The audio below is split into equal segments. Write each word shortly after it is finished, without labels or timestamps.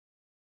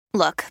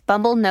Look,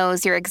 Bumble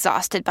knows you're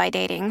exhausted by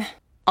dating.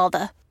 All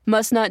the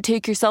must not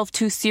take yourself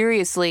too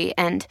seriously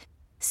and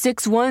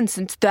 6'1"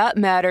 since that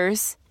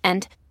matters.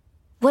 And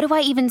what do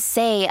I even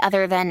say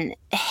other than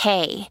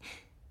hey?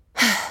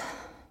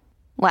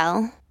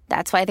 Well,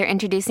 that's why they're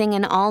introducing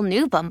an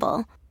all-new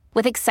Bumble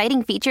with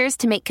exciting features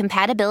to make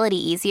compatibility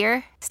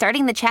easier,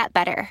 starting the chat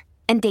better,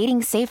 and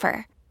dating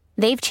safer.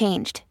 They've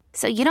changed,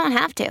 so you don't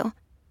have to.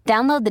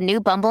 Download the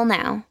new Bumble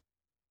now.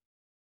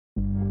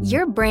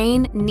 Your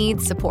brain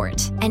needs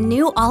support, and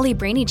new Ollie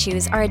Brainy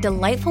Chews are a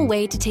delightful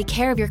way to take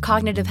care of your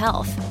cognitive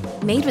health.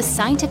 Made with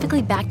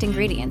scientifically backed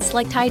ingredients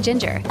like Thai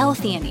ginger,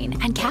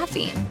 L-theanine, and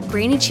caffeine,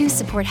 Brainy Chews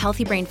support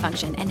healthy brain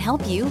function and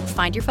help you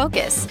find your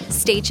focus,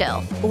 stay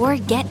chill, or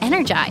get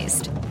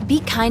energized.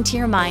 Be kind to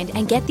your mind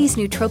and get these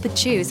nootropic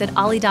chews at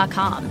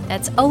ollie.com.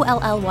 That's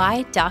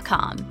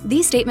OLLY.com.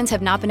 These statements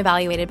have not been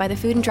evaluated by the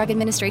Food and Drug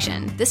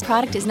Administration. This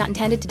product is not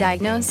intended to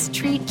diagnose,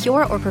 treat,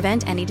 cure, or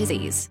prevent any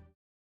disease.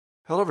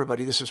 Hello,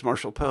 everybody. This is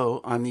Marshall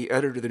Poe. I'm the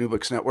editor of the New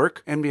Books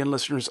Network. NBN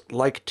listeners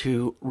like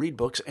to read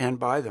books and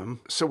buy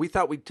them. So we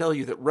thought we'd tell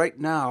you that right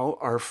now,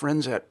 our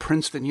friends at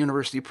Princeton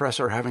University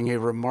Press are having a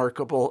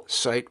remarkable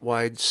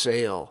site-wide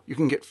sale. You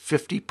can get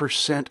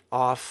 50%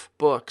 off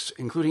books,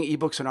 including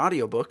ebooks and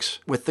audiobooks,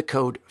 with the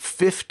code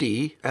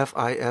 50,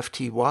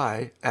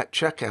 F-I-F-T-Y, at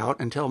checkout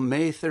until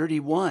May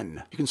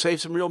 31. You can save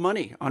some real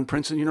money on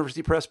Princeton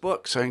University Press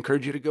books. I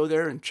encourage you to go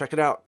there and check it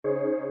out.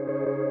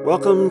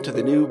 Welcome to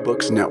the New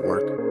Books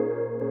Network.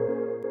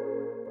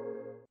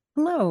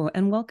 Hello,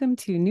 and welcome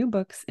to New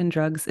Books in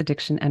Drugs,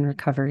 Addiction, and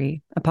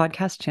Recovery, a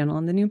podcast channel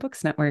on the New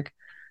Books Network.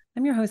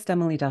 I'm your host,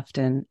 Emily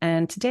Dufton,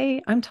 and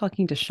today I'm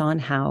talking to Sean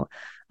Howe,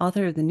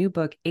 author of the new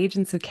book,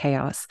 Agents of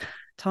Chaos,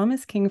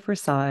 Thomas King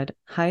Forçade,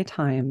 High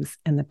Times,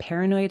 and the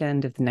Paranoid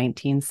End of the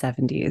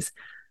 1970s,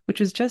 which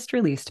was just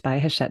released by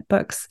Hachette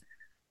Books.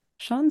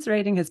 Sean's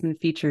writing has been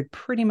featured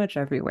pretty much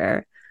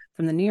everywhere,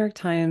 from the New York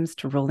Times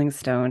to Rolling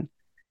Stone,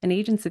 and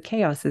Agents of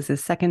Chaos is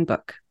his second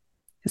book.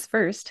 His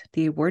first,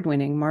 the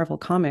award-winning Marvel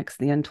Comics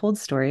The Untold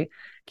Story,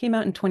 came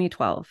out in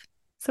 2012.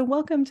 So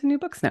welcome to New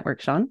Books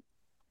Network, Sean.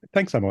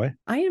 Thanks, Emily.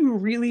 I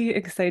am really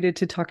excited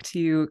to talk to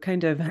you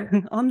kind of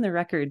on the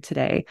record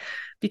today,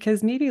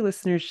 because maybe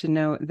listeners should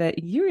know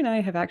that you and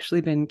I have actually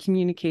been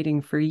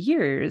communicating for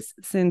years,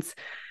 since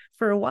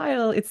for a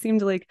while it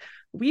seemed like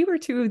we were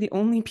two of the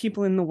only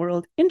people in the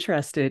world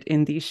interested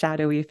in the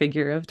shadowy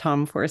figure of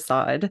Tom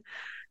Forçade.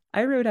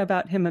 I wrote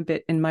about him a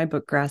bit in my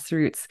book,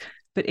 Grassroots,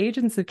 but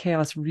Agents of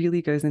Chaos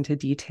really goes into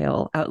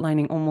detail,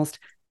 outlining almost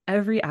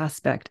every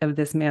aspect of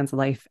this man's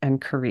life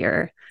and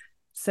career.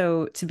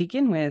 So to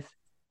begin with,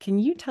 can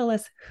you tell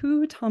us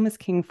who Thomas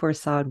King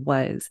Forçade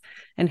was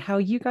and how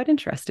you got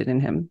interested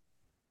in him?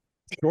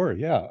 Sure,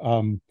 yeah.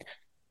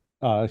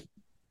 The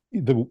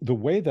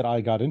way that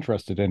I got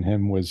interested in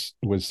him was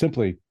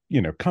simply,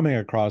 coming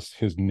across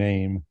his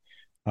name.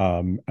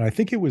 And I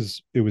think it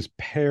was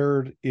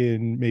paired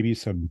in maybe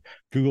some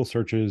Google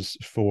searches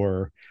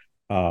for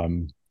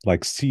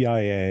like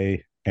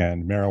CIA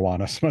and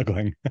marijuana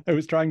smuggling. I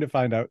was trying to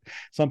find out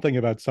something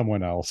about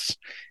someone else,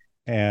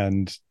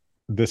 and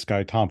this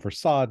guy Tom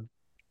Forçade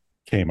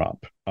came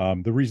up.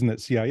 The reason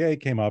that CIA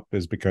came up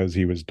is because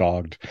he was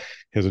dogged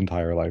his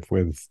entire life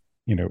with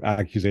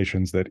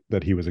accusations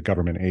that he was a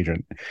government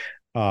agent.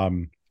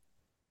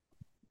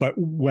 But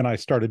when I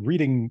started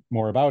reading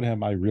more about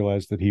him, I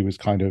realized that he was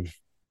kind of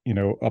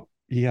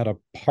he had a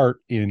part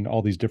in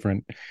all these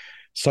different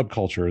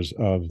subcultures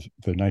of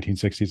the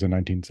 1960s and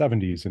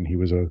 1970s, and he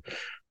was a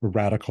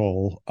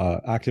radical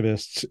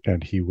activist,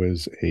 and he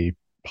was a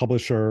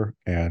publisher,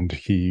 and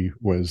he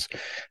was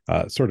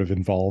sort of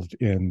involved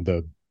in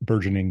the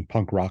burgeoning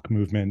punk rock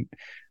movement,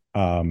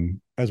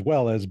 as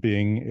well as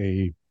being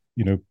a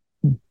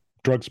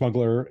drug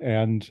smuggler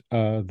and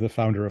the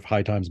founder of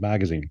High Times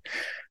magazine.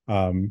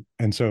 And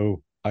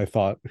so I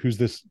thought, who's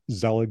this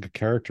Zelig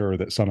character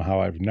that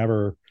somehow I've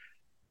never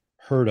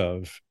heard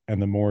of?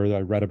 And the more I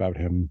read about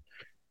him,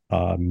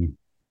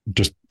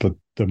 just the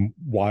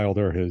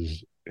wilder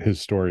his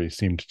story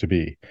seemed to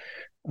be.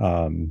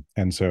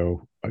 And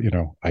so,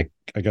 I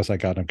guess I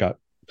kind of got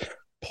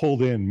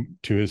pulled in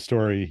to his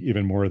story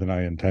even more than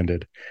I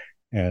intended.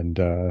 And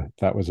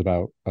that was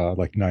about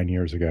like 9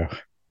 years ago.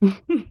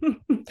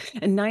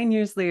 And 9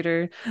 years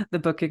later, the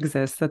book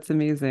exists. That's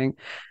amazing.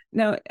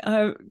 Now,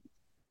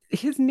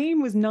 his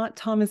name was not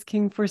Thomas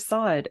King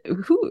Forçade.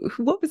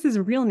 What was his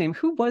real name?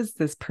 Who was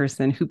this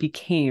person who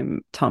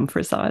became Tom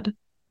Forçade?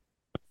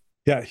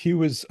 Yeah, he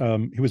was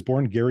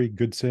born Gary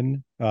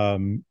Goodson.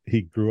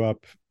 He grew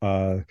up,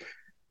 I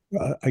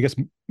guess,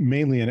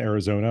 mainly in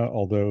Arizona,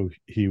 although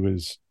he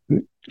was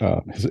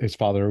his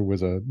father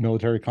was a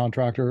military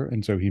contractor,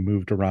 and so he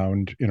moved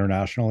around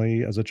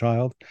internationally as a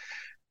child.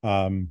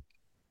 And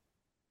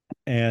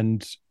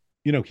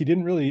he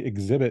didn't really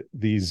exhibit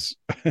these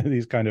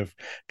these kind of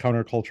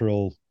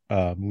countercultural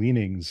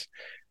leanings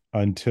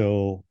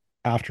until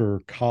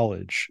after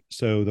college.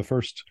 So the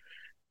first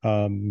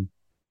 20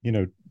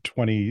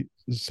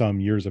 some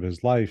years of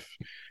his life,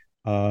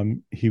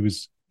 he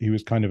was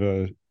kind of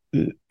a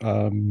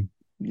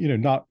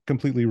not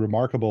completely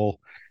remarkable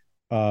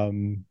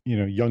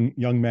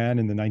young man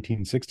in the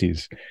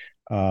 1960s.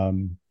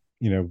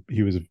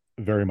 He was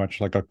very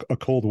much like a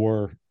Cold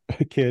War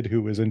kid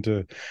who was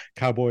into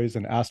cowboys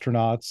and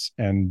astronauts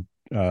and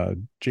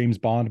James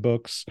Bond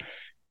books.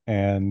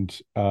 And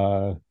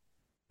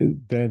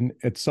then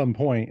at some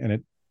point, and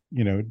it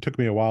took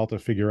me a while to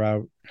figure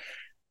out,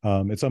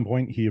 at some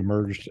point he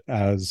emerged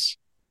as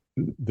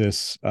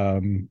this,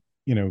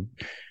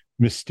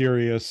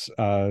 mysterious,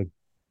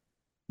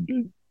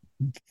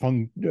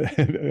 fun,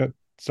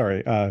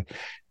 sorry,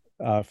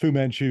 Fu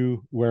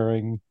Manchu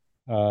wearing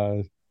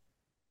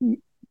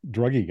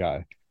druggy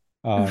guy.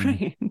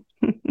 Right.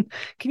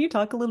 Can you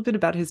talk a little bit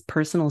about his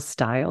personal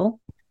style?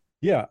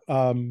 Yeah.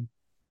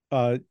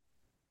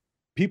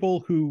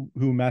 People who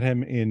met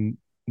him in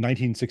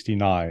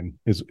 1969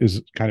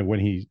 is kind of when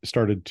he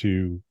started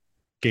to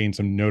gain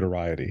some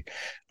notoriety.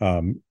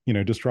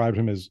 Described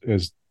him as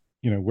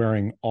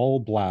wearing all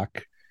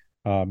black,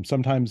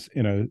 sometimes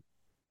in a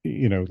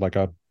like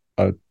a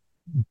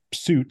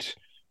suit,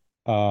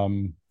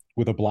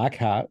 with a black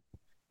hat,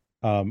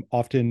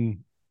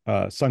 often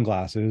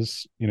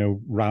sunglasses,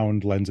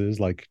 round lenses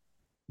like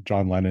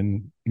John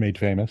Lennon made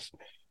famous.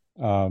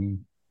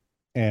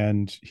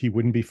 And he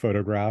wouldn't be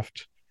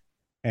photographed,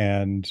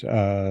 and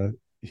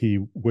he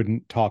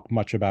wouldn't talk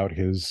much about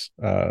his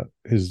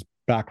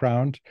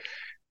background.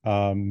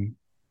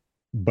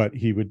 But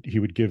he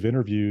would give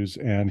interviews,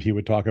 and he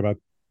would talk about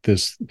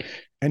this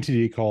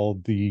entity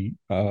called the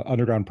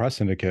Underground Press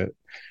Syndicate,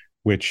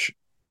 which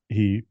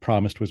he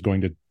promised was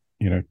going to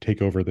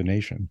take over the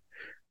nation.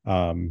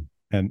 And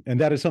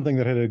that is something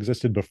that had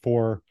existed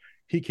before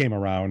he came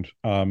around.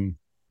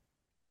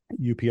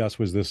 UPS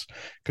was this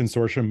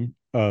consortium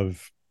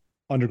of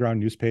underground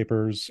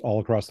newspapers all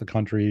across the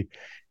country,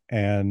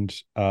 and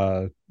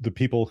the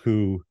people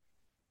who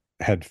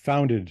had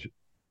founded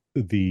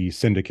the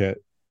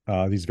syndicate,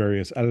 these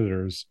various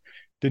editors,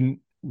 didn't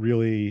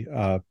really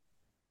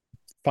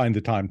find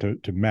the time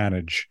to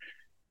manage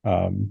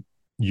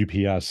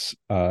UPS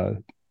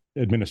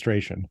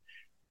administration.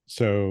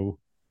 So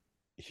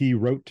he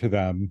wrote to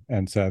them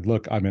and said,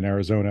 "Look, I'm in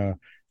Arizona.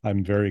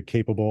 I'm very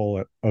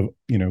capable of,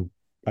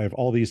 I have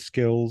all these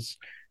skills,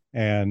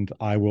 and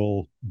I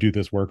will do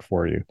this work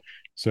for you."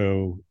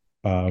 So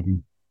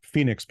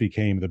Phoenix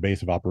became the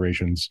base of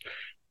operations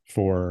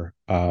for,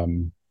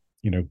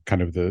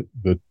 kind of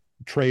the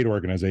trade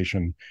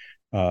organization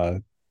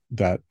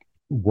that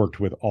worked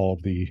with all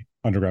of the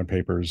underground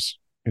papers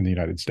in the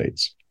United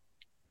States.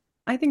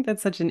 I think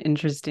that's such an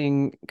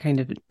interesting kind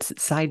of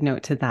side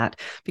note to that,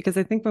 because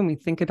I think when we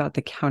think about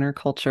the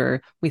counterculture,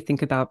 we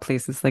think about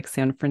places like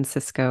San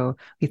Francisco,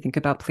 we think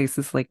about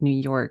places like New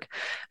York,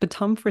 but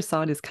Tom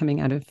Forçade is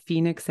coming out of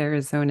Phoenix,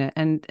 Arizona,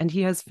 and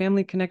he has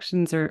family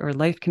connections or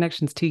life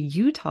connections to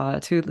Utah,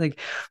 to like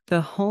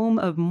the home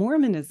of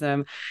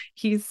Mormonism.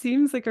 He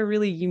seems like a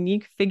really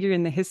unique figure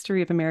in the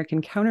history of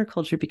American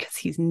counterculture because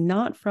he's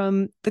not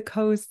from the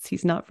coasts,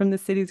 he's not from the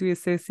cities we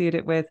associate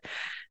it with.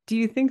 Do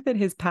you think that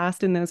his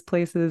past in those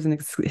places and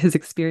his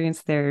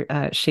experience there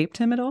shaped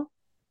him at all?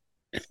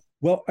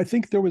 Well, I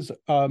think there was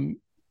a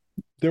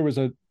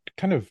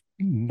kind of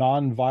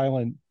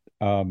nonviolent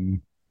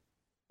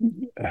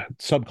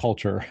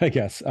subculture, I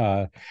guess.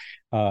 A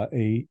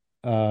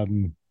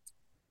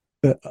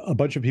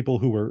bunch of people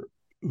who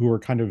were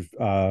kind of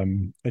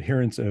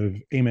adherents of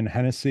Eamon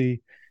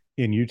Hennessy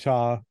in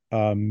Utah,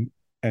 and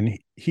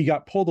he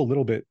got pulled a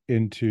little bit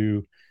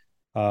into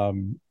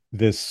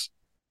this,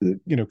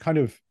 kind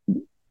of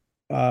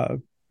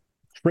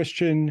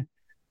Christian,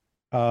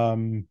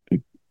 I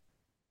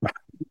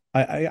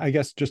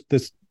guess just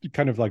this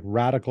kind of like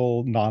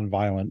radical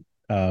nonviolent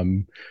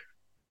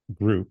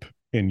group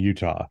in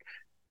Utah.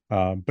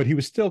 But he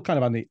was still kind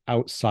of on the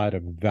outside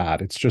of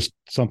that. It's just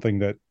something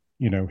that,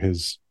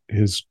 his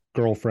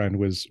girlfriend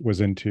was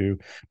into,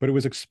 but it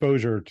was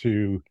exposure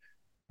to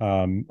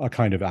a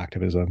kind of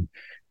activism.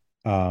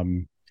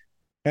 And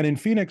in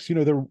Phoenix,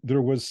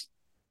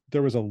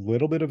 there was a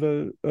little bit of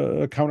a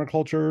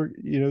counterculture.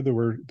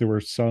 There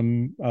were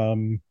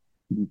some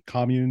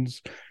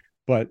communes,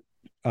 but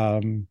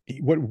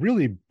what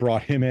really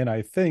brought him in,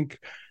 I think,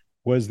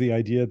 was the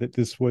idea that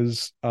this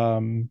was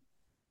a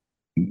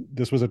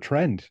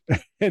trend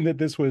and that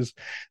this was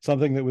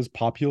something that was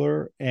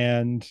popular.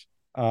 And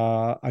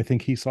I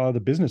think he saw the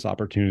business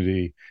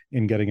opportunity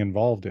in getting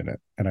involved in it.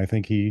 And I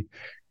think he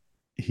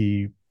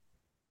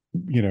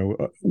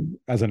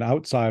as an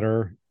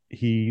outsider,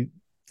 he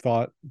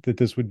thought that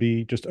this would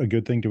be just a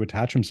good thing to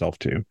attach himself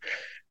to.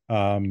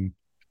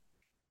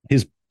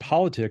 His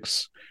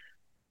politics,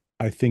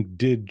 I think,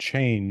 did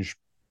change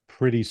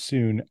pretty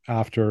soon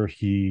after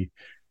he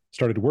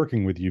started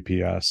working with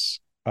UPS.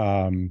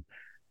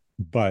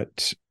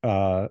 But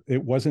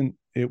it wasn't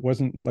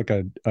like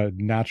a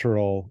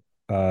natural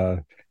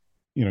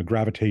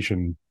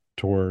gravitation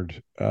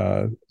toward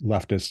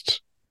leftist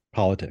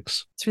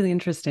politics. It's really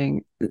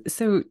interesting.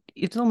 So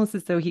it's almost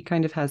as though he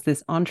kind of has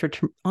this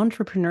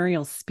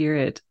entrepreneurial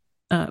spirit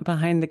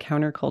behind the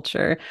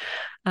counterculture.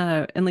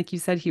 And like you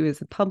said, he was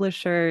a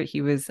publisher.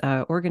 He was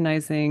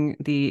organizing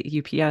the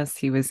UPS.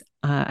 He was,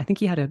 I think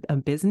he had a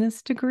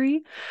business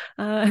degree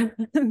from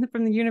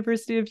the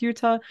University of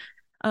Utah.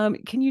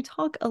 Can you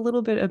talk a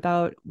little bit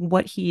about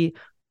what he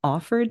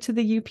offered to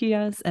the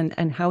UPS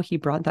and how he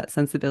brought that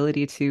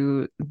sensibility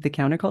to the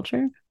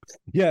counterculture?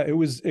 Yeah, it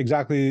was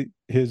exactly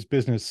his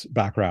business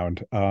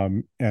background,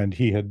 and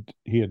he had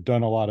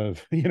done a lot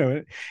of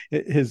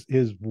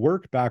his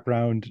work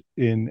background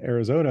in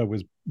Arizona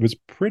was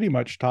pretty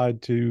much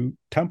tied to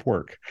temp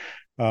work.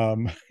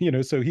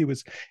 So he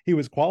was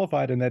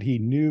qualified in that he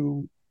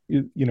knew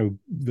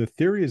the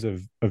theories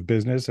of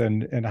business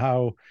and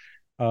how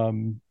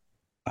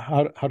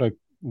to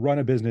run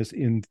a business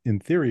in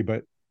theory,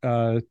 but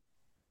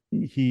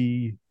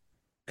he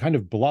kind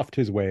of bluffed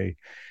his way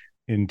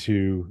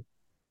into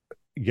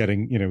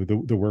getting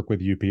the work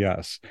with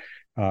UPS.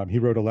 He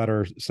wrote a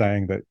letter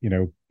saying that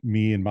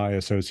me and my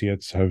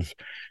associates have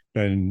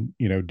been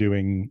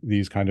doing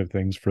these kind of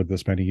things for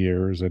this many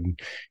years, and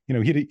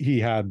he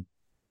had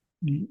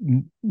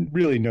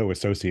really no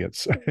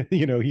associates.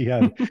 He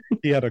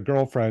had a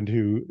girlfriend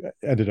who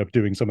ended up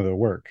doing some of the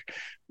work,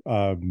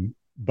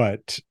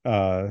 but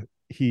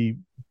he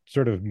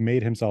sort of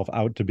made himself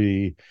out to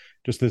be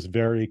just this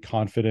very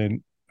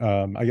confident.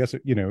 I guess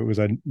it was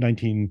a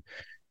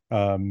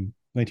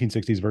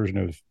 1960s version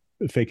of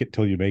fake it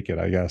till you make it,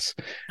 I guess.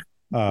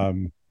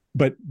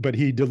 But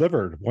he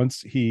delivered.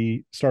 Once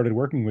he started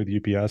working with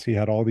UPS, he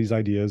had all these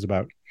ideas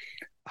about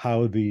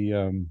how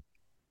the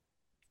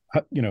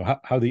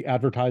how the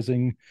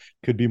advertising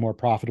could be more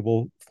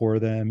profitable for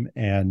them,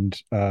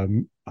 and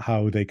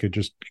how they could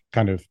just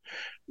kind of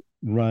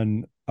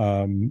run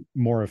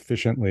more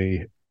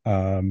efficiently.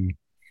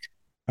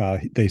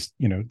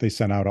 They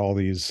sent out all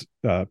these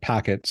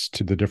packets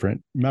to the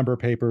different member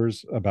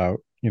papers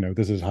about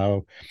this is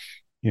how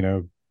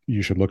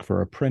you should look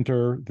for a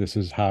printer. This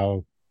is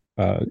how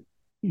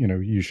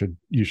you should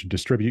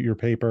distribute your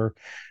paper.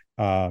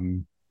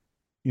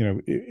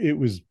 It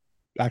was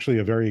actually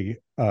a very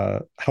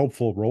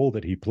helpful role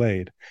that he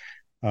played,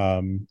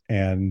 and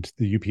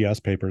the UPS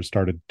papers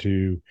started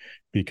to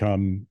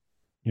become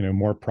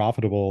more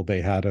profitable.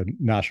 They had a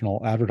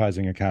national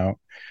advertising account,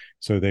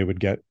 so they would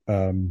get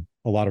a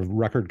lot of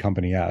record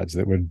company ads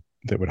that would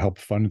help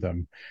fund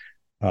them.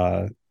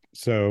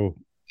 So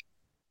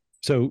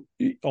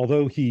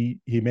although he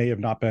may have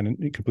not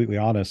been completely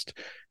honest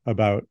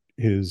about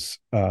his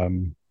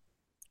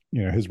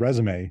his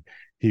resume,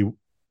 he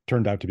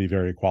turned out to be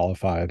very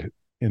qualified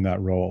in that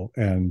role.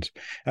 And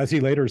as he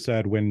later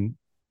said, when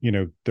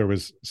there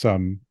was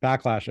some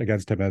backlash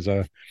against him as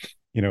a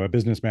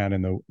businessman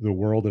in the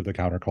world of the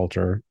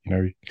counterculture,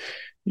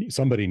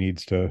 somebody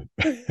needs to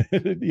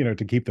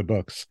to keep the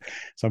books.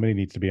 Somebody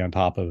needs to be on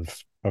top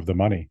of the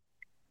money.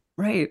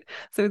 Right.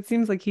 So it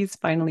seems like he's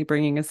finally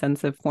bringing a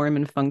sense of form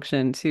and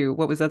function to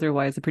what was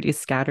otherwise a pretty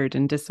scattered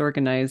and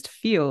disorganized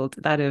field,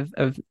 that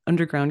of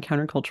underground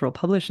countercultural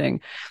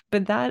publishing.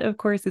 But that, of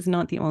course, is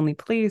not the only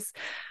place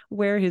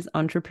where his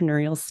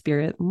entrepreneurial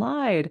spirit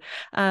lied,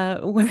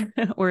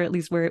 or at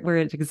least where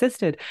it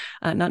existed,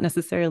 not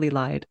necessarily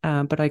lied,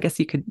 but I guess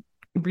you could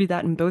read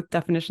that in both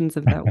definitions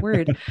of that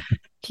word.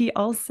 He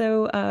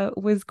also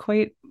was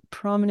quite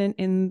prominent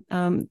in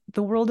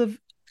the world of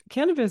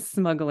cannabis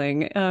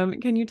smuggling.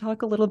 Can you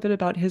talk a little bit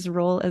about his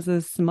role as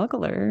a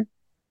smuggler?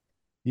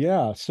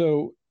 Yeah,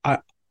 so I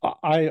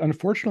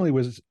unfortunately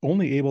was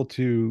only able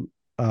to,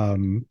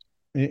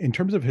 in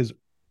terms of his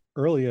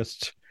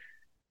earliest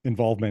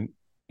involvement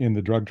in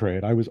the drug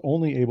trade, I was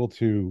only able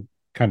to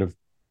kind of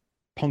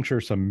puncture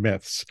some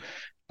myths.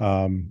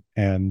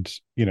 And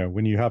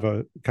when you have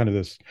a kind of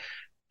this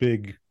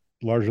big,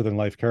 larger than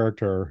life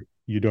character,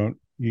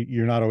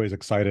 you're not always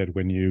excited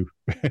when you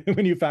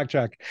when you fact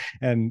check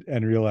and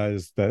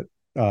realize that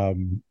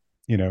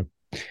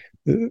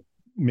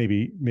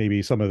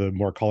maybe some of the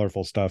more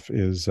colorful stuff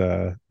is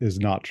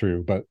not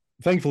true. But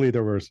thankfully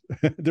there was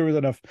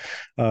enough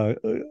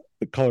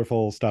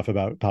colorful stuff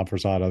about Tom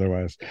Forçade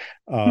otherwise.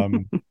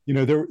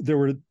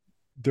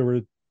 There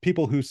were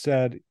people who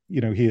said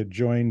he had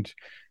joined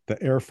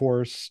the Air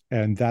Force,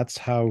 and that's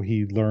how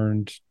he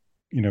learned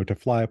to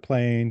fly a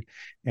plane,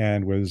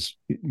 and was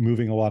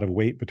moving a lot of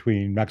weight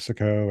between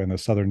Mexico and the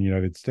southern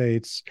United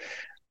States.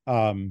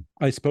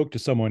 I spoke to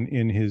someone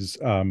in his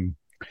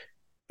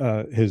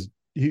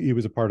he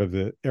was a part of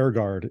the Air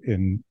Guard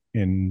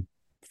in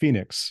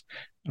Phoenix.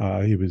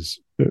 He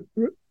was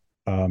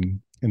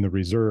in the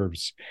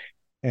reserves,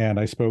 and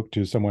I spoke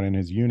to someone in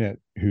his unit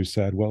who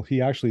said, well,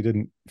 he actually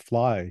didn't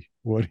fly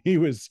when he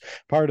was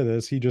part of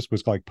this. He just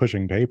was like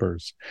pushing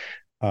papers.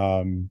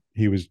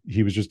 He was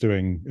just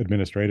doing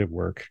administrative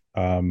work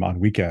on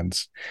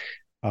weekends.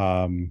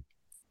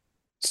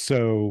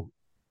 So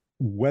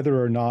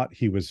whether or not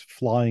he was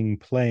flying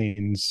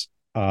planes,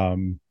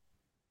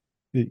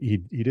 he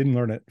didn't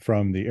learn it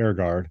from the Air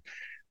Guard.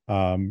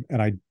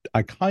 And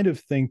I kind of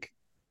think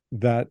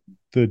that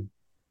the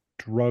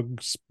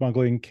drug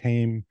smuggling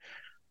came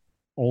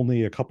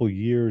only a couple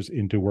years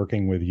into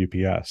working with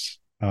UPS.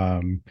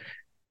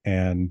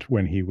 And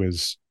when he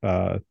was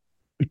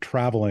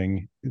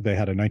traveling, they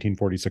had a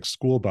 1946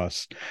 school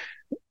bus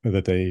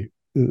that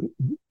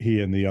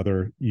he and the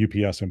other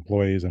UPS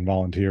employees and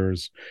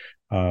volunteers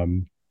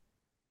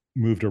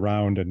moved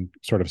around and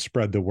sort of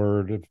spread the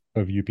word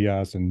of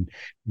UPS and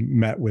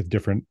met with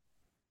different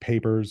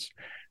papers.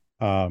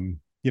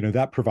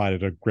 That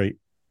provided a great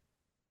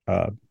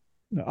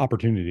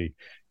opportunity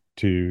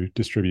to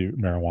distribute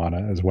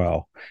marijuana as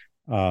well.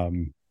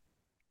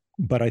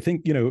 But I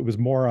think, it was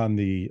more on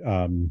the,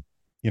 I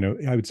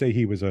would say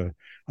he was a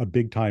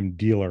big time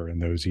dealer in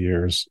those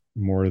years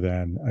more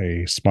than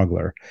a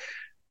smuggler.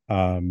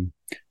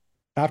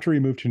 After he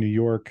moved to New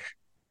York,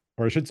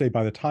 or I should say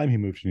by the time he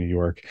moved to New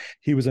York,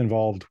 he was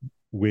involved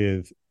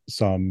with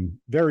some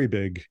very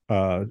big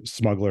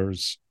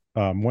smugglers,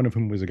 one of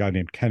whom was a guy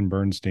named Ken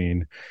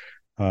Bernstein.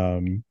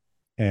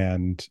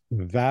 And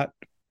that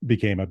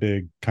became a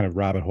big kind of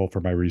rabbit hole for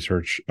my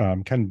research.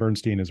 Ken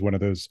Bernstein is one of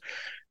those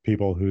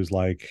people who's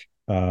like,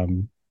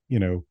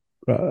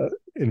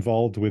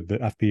 involved with the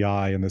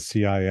FBI and the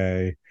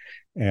CIA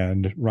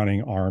and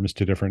running arms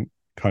to different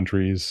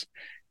countries.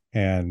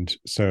 And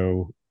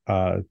so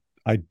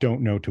I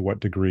don't know to what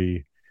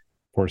degree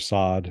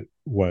Forçade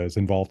was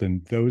involved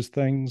in those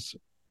things,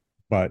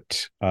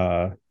 but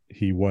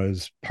he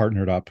was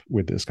partnered up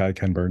with this guy,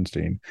 Ken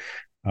Bernstein.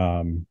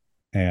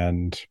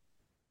 And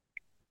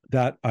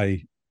that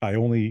I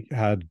only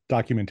had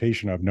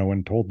documentation of. No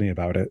one told me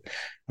about it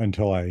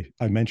until I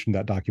mentioned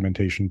that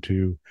documentation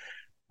to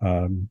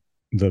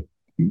the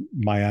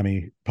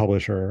Miami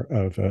publisher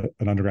of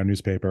an underground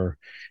newspaper,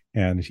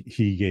 and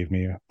he gave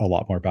me a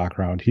lot more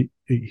background.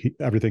 He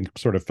everything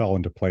sort of fell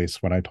into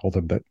place when I told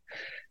him that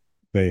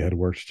they had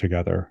worked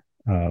together.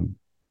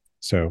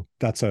 So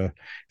that's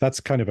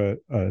kind of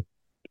a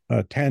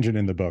tangent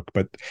in the book,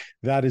 but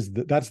that's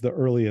the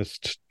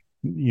earliest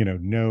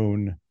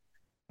known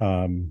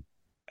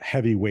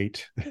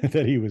heavyweight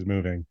that he was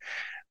moving,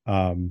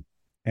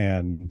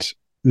 and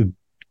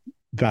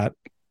that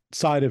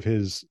side of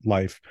his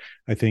life,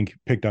 I think,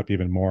 picked up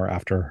even more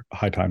after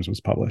High Times was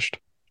published.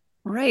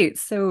 Right.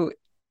 So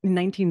in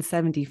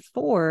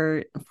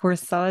 1974,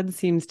 Forçade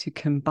seems to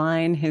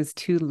combine his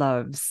two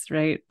loves,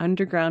 right?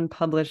 Underground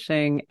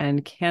publishing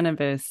and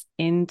cannabis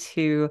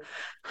into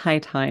High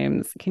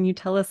Times. Can you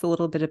tell us a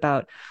little bit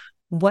about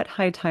what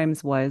High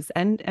Times was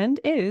and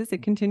is,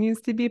 it continues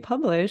to be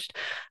published,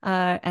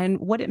 and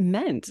what it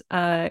meant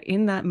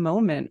in that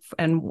moment,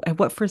 and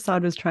what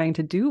Forçade was trying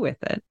to do with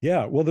it?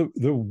 Yeah, well,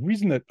 the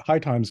reason that High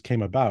Times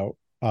came about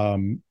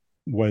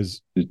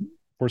was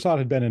Forçade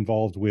had been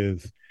involved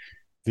with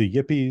the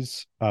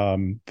Yippies,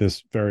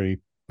 this very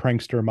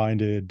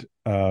prankster-minded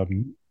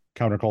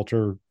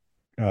counterculture,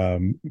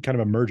 kind of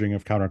a merging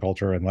of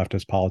counterculture and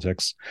leftist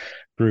politics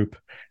group.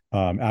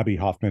 Abby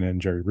Hoffman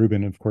and Jerry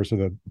Rubin, of course,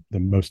 are the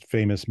most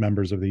famous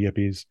members of the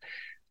Yippies.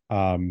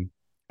 And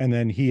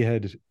then he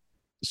had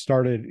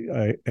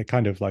started a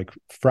kind of like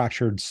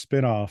fractured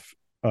spin-off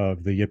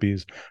of the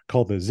Yippies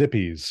called the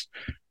Zippies,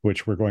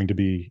 which were going to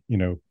be,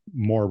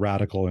 more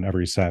radical in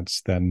every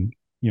sense than,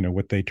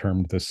 what they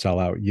termed the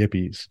sellout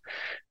Yippies.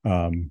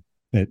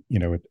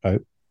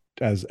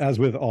 As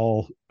with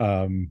all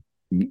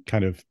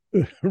kind of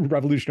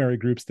revolutionary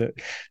groups that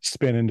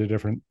spin into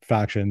different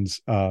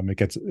factions,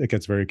 it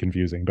gets very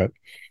confusing. But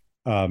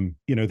the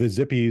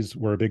Zippies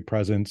were a big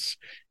presence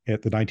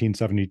at the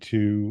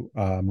 1972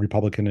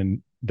 Republican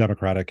and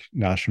Democratic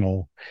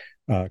national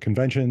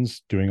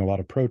conventions, doing a lot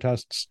of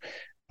protests.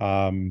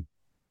 And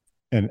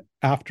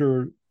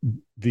after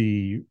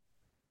the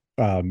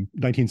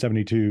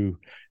 1972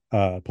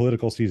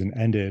 political season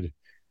ended,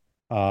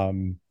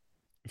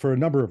 for a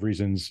number of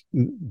reasons,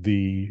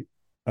 the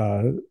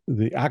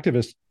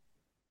activist,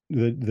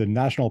 the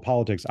national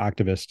politics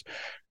activist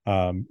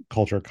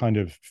culture kind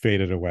of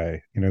faded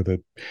away.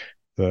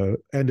 The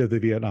end of the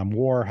Vietnam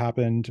War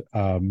happened.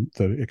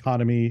 The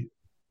economy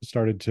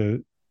started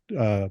to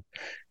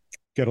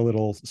get a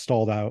little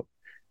stalled out,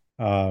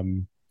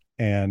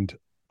 and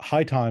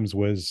High Times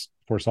was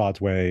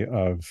Forçade's way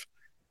of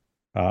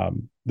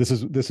this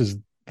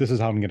is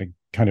how I'm going to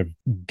kind of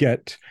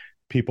get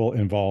people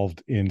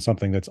involved in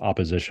something that's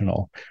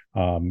oppositional.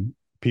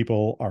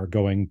 People are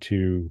going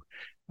to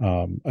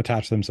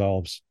attach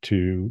themselves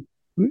to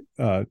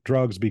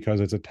drugs because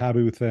it's a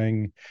taboo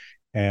thing,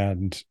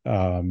 and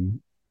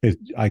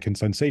I can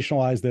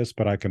sensationalize this,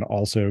 but I can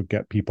also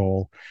get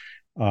people,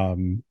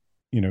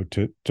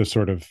 to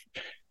sort of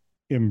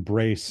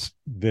embrace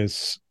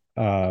this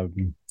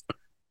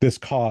this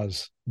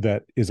cause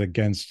that is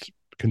against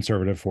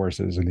conservative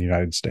forces in the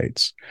United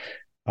States.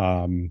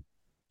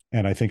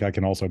 And I think I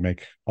can also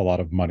make a lot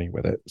of money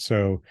with it.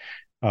 So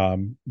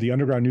the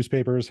underground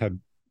newspapers had,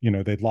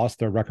 they'd lost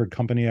their record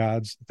company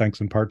ads,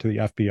 thanks in part to the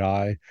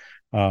FBI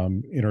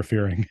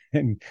interfering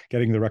and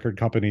getting the record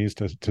companies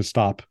to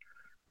stop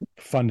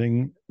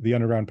funding the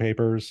underground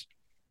papers.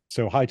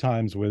 So High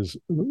Times was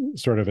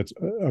sort of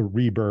a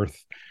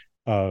rebirth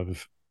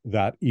of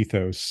that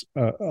ethos,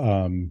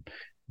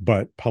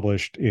 but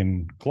published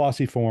in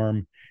glossy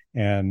form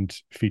and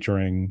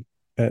featuring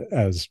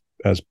as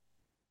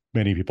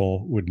many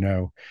people would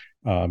know,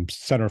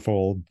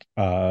 centerfold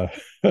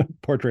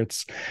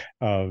portraits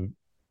of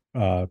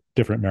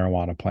different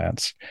marijuana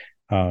plants.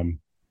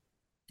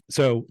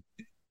 So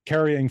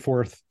carrying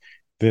forth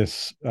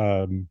this,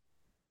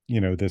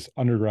 this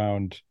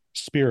underground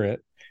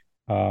spirit,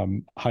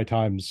 High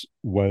Times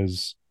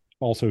was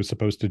also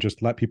supposed to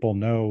just let people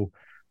know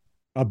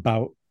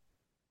about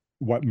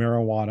what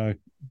marijuana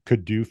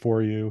could do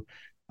for you,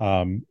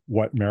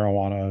 what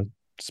marijuana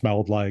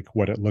smelled like,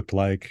 what it looked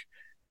like.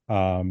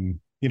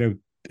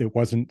 It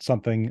wasn't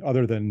something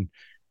other than,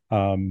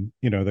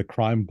 the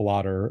crime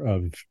blotter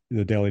of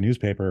the daily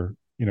newspaper.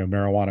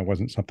 Marijuana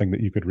wasn't something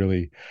that you could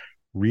really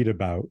read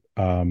about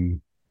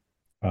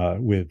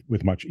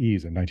with much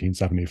ease in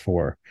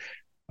 1974.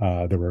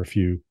 There were a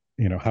few,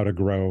 how to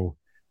grow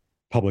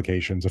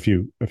publications, a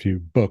few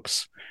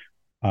books,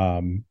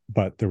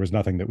 but there was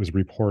nothing that was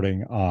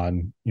reporting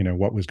on,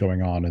 what was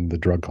going on in the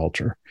drug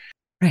culture.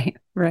 Right,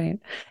 right.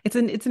 It's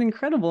an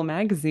incredible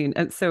magazine.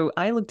 And so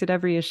I looked at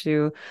every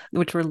issue,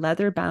 which were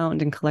leather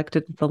bound and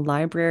collected at the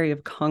Library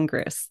of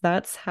Congress.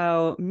 That's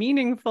how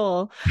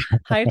meaningful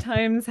High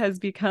Times has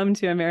become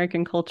to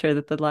American culture,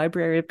 that the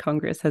Library of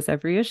Congress has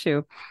every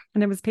issue.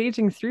 And I was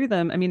paging through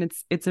them. I mean,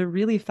 it's a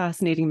really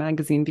fascinating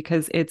magazine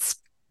because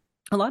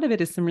a lot of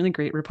it is some really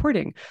great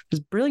reporting.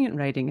 There's brilliant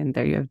writing in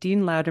there. You have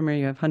Dean Latimer,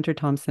 you have Hunter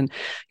Thompson,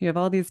 you have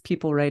all these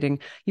people writing.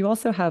 You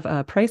also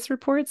have price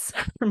reports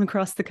from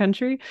across the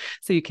country,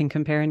 so you can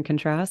compare and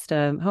contrast.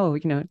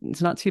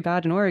 It's not too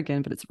bad in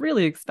Oregon, but it's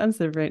really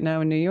expensive right now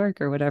in New York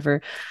or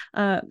whatever.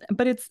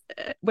 But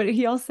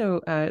he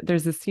also,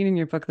 there's this scene in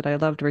your book that I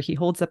loved where he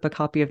holds up a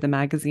copy of the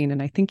magazine,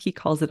 and I think he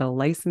calls it a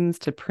license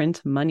to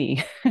print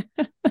money.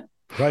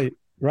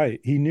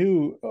 Right. He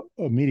knew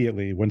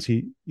immediately once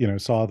he,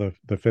 saw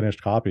the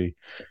finished copy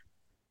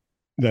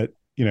that,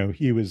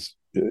 he was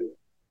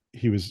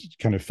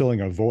kind of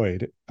filling a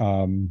void.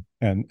 And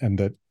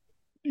that,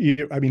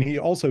 he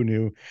also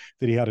knew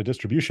that he had a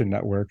distribution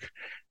network.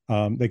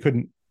 They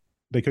couldn't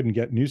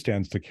get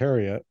newsstands to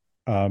carry it.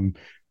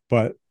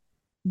 But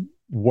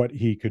what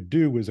he could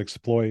do was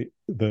exploit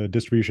the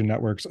distribution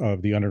networks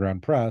of the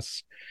underground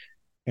press.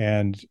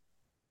 And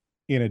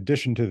in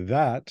addition to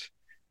that,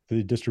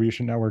 the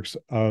distribution networks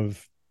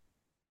of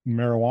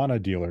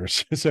marijuana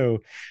dealers. So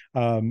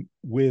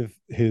with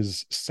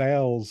his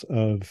sales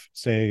of,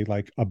 say,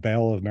 like a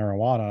bale of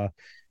marijuana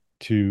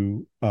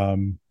to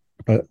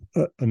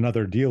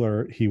another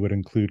dealer, he would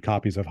include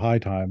copies of High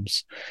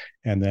Times,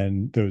 and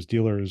then those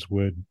dealers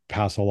would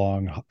pass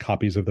along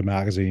copies of the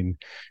magazine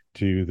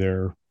to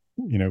their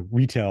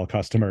retail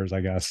customers,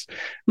 I guess.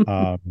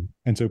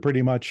 And so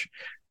pretty much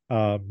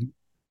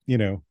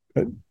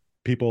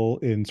people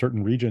in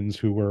certain regions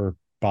who were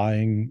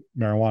buying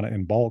marijuana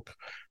in bulk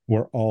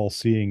were all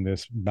seeing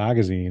this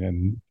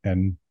magazine,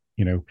 and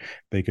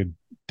they could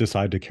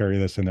decide to carry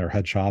this in their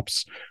head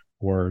shops,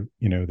 or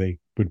they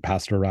would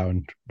pass it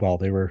around while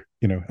they were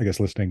I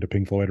guess listening to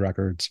Pink Floyd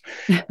records.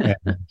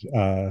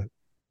 And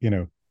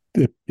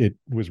it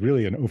was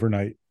really an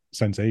overnight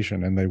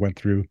sensation, and they went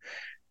through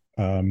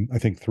I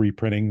think 3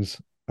 printings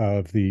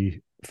of the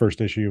first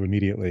issue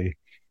immediately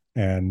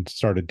and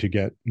started to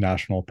get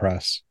national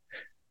press.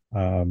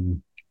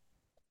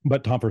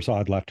 But Tom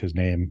Forçade left his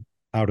name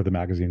out of the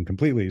magazine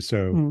completely.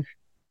 So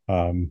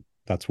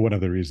that's one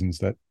of the reasons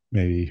that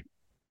maybe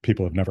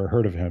people have never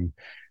heard of him.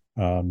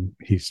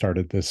 He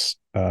started this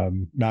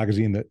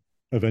magazine that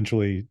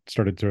eventually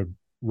started to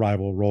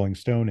rival Rolling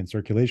Stone in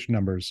circulation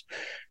numbers,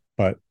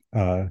 but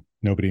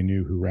nobody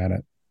knew who ran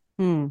it.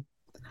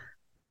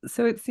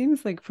 So it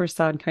seems like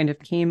Forçade kind of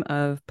came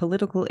of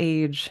political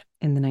age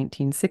in the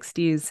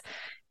 1960s.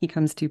 He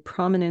comes to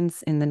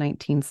prominence in the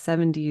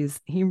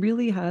 1970s. He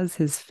really has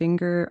his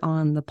finger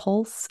on the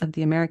pulse of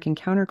the American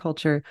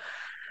counterculture,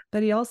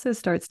 but he also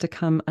starts to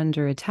come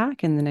under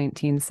attack in the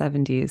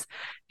 1970s.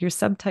 Your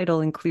subtitle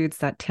includes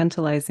that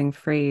tantalizing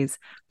phrase,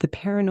 the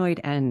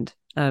paranoid end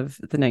of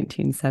the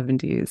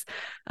 1970s.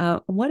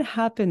 What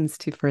happens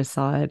to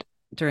Forçade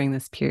during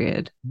this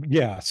period?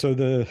 Yeah, so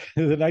the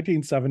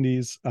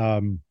 1970s,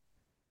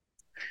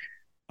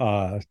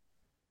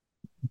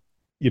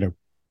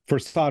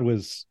 Forçade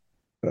was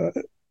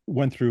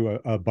went through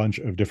a bunch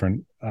of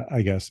different,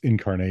 I guess,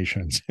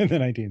 incarnations in the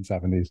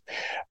 1970s.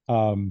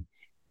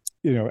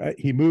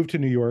 He moved to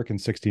New York in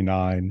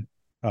 '69,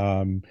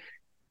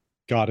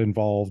 got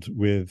involved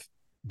with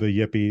the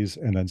Yippies,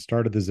 and then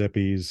started the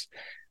Zippies.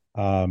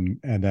 And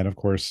then, of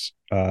course,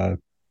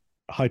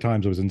 High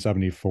Times was in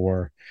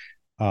 '74.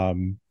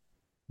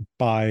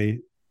 By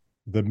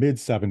the mid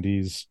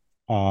 '70s,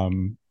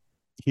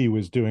 he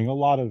was doing a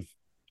lot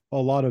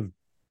of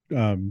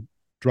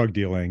drug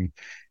dealing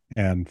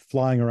and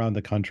flying around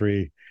the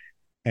country,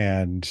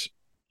 and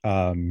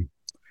even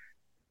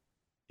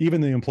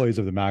the employees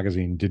of the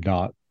magazine did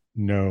not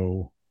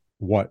know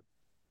what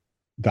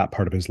that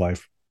part of his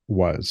life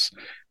was.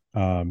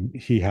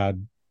 He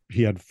had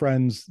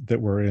friends that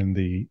were in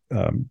the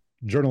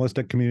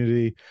journalistic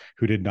community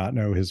who did not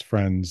know his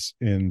friends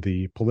in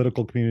the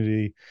political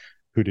community,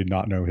 who did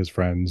not know his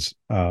friends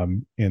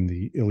in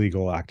the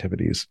illegal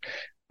activities.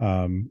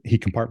 he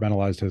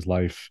compartmentalized his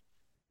life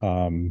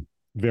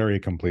very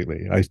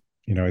completely. I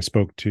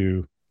spoke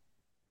to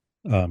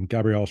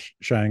Gabrielle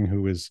Shang,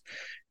 who was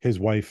his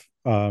wife,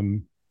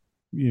 you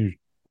know,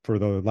 for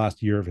the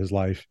last year of his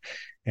life,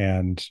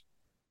 and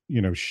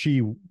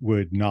she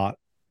would not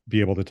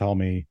be able to tell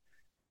me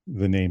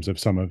the names of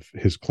some of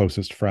his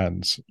closest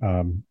friends.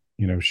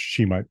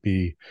 She might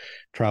be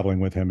traveling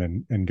with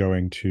him and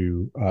going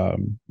to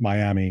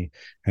Miami,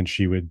 and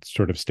she would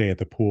sort of stay at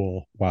the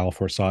pool while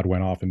Forçade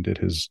went off and did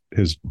his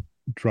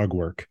drug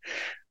work.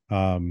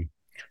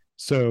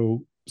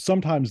 So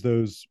sometimes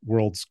those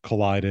worlds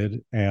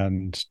collided,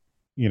 and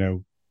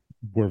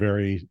were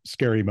very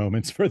scary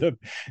moments for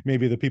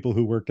maybe the people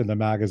who worked in the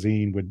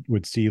magazine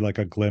would see like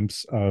a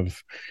glimpse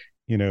of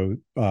you know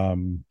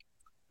um,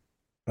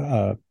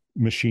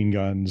 machine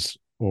guns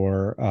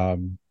or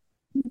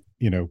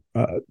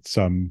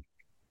some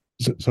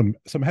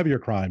heavier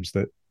crimes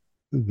that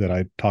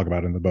I talk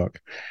about in the book.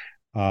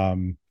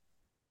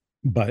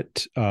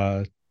 But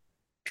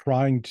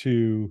trying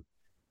to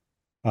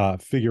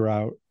figure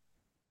out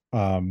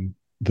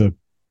the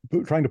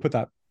trying to put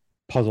that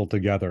puzzle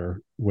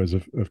together was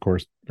of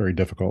course very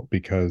difficult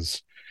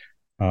because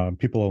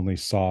people only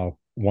saw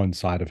one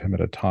side of him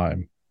at a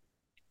time.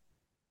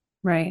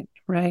 Right,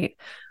 right.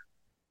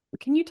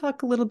 Can you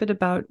talk a little bit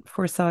about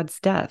Forçade's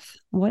death?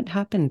 What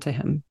happened to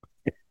him?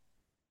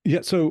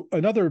 Yeah, so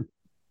another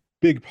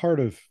big part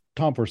of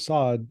Tom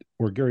Forçade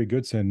or Gary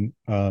Goodson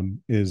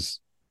is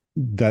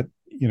that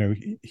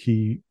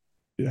he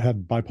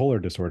had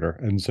bipolar disorder,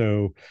 and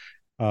so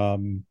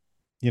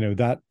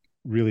that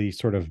really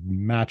sort of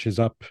matches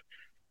up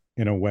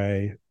in a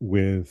way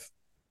with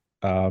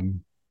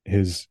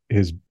his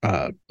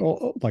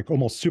like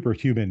almost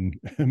superhuman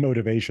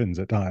motivations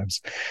at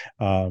times.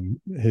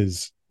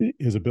 His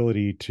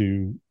ability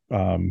to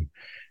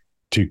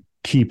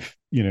keep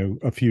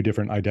a few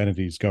different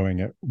identities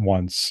going at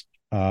once,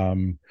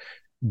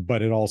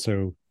 but it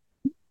also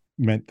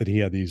meant that he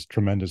had these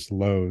tremendous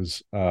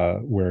lows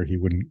where he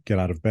wouldn't get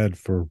out of bed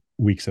for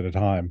weeks at a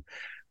time,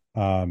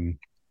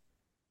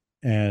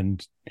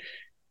 and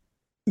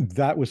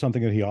that was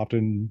something that he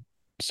often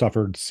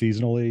suffered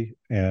seasonally.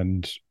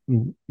 And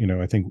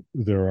I think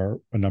there are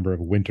a number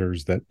of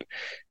winters that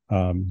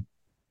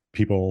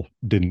people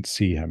didn't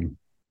see him.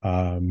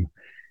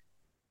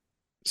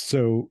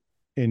 So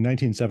in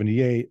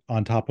 1978,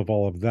 on top of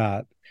all of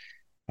that,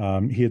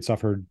 he had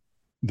suffered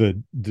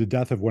the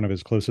death of one of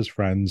his closest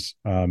friends,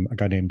 a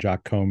guy named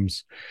Jack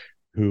Combs,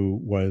 who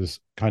was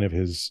kind of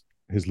his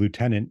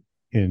lieutenant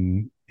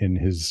in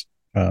his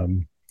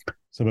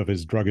some of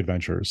his drug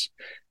adventures.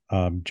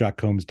 Jack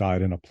Combs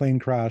died in a plane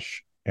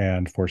crash,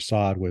 and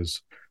Forçade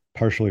was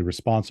partially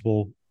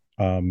responsible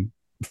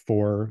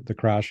for the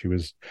crash. He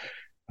was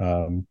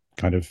kind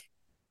of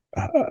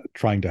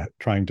trying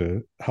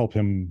to help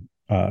him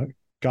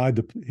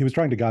he was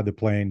trying to guide the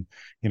plane,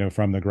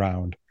 from the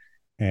ground,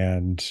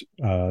 and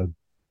the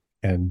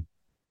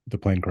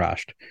plane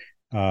crashed.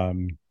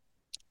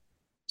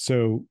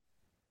 So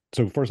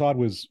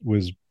Forçade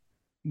was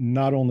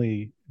not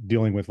only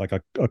dealing with like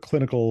a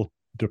clinical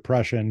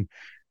depression.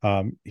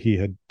 He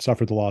had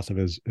suffered the loss of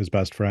his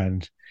best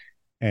friend,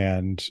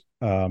 and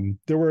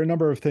there were a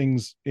number of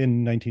things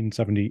in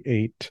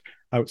 1978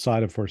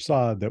 outside of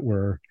Forçade that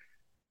were,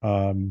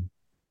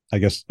 I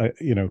guess,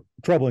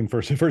 troubling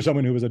for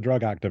someone who was a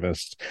drug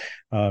activist.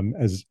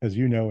 As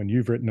you know, and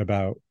you've written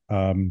about,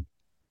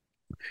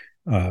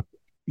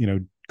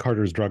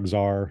 Carter's drug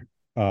czar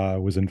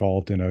was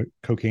involved in a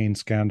cocaine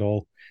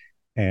scandal,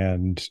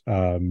 and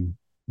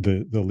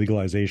the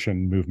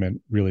legalization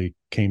movement really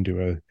came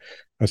to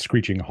a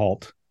screeching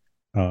halt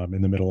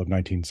in the middle of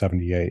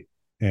 1978,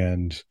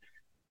 and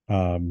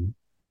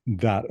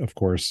that, of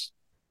course,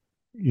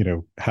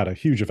 had a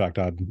huge effect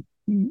on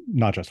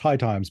not just High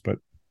Times but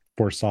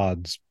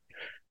Forçade's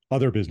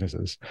other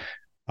businesses.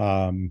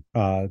 So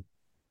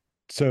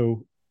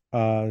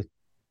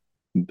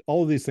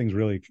all of these things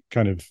really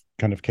kind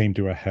of came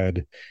to a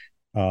head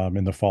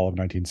in the fall of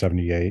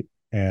 1978,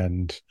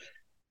 and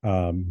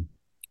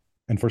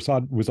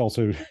Forçade was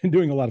also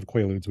doing a lot of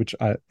Quaaludes, which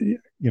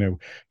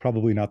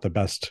probably not the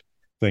best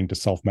thing to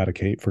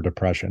self-medicate for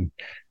depression.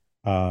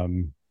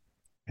 And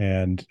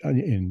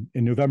in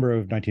November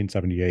of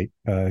 1978,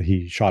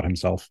 he shot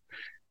himself.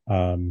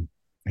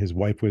 His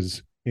wife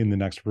was in the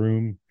next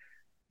room,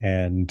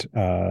 and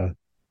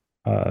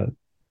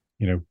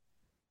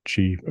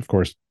she, of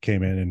course,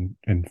 came in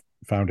and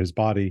found his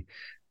body.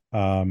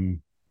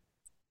 And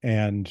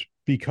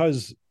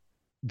because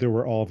there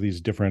were all of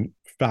these different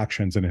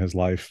factions in his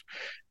life,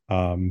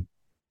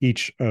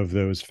 each of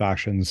those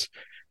factions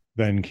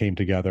then came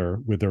together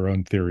with their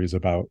own theories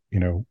about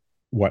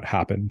what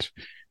happened,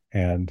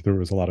 and there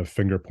was a lot of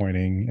finger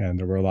pointing, and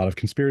there were a lot of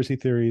conspiracy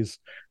theories.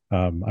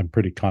 I'm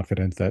pretty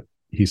confident that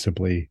he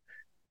simply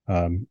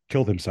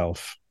killed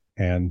himself,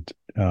 and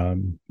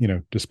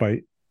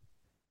despite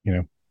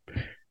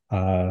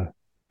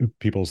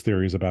people's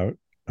theories about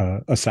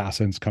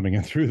assassins coming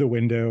in through the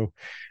window,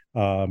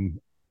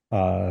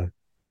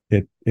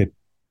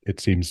 it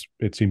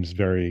seems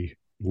very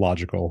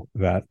logical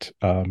that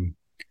uh,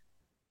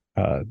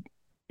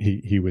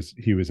 he was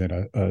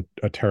in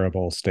a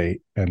terrible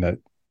state, and that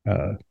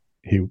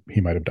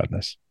he might have done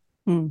this.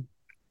 Hmm.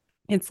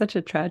 It's such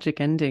a tragic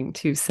ending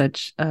to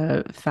such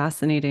a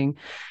fascinating,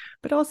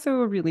 but also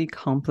a really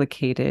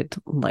complicated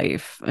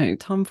life.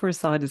 Tom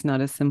Forçade is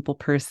not a simple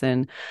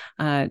person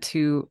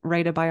to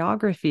write a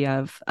biography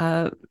of,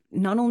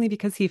 not only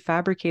because he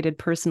fabricated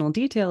personal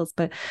details,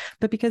 but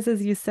because,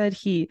 as you said,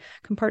 he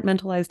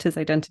compartmentalized his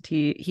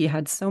identity. He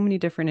had so many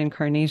different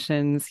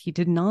incarnations. He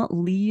did not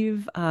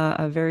leave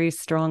a very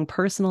strong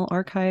personal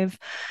archive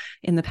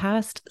in the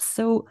past.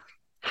 So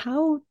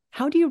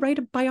how do you write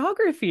a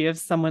biography of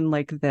someone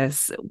like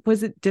this?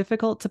 Was it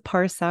difficult to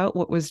parse out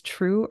what was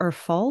true or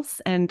false?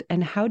 And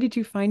how did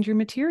you find your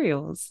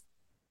materials?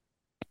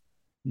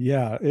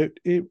 Yeah,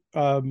 it's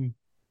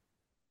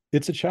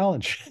a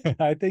challenge.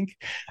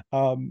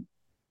 Um,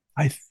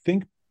 I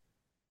think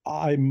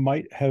I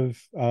might have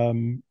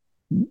might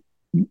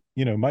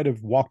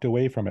have walked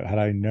away from it had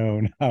I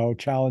known how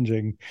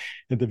challenging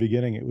at the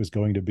beginning it was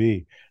going to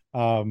be.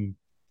 Um,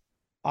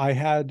 I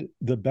had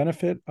the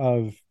benefit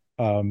of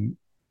um,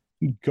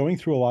 going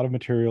through a lot of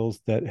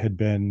materials that had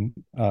been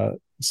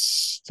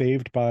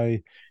saved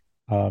by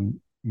Mo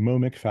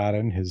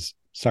McFadden, his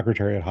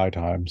secretary at High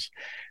Times.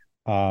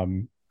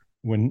 Um,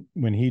 when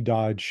he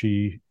died,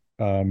 she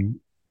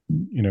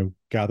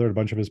gathered a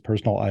bunch of his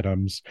personal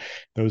items.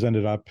 Those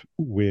ended up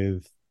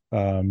with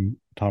Tom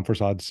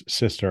Forçade's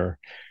sister,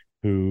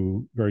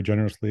 who very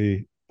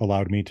generously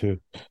allowed me to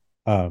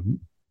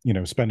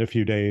spend a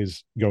few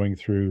days going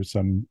through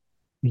some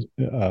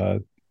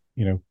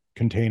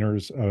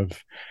containers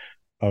of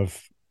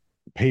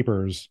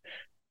papers.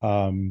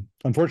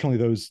 Unfortunately,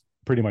 those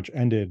pretty much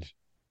ended,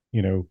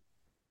 you know,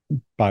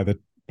 by the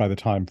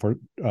time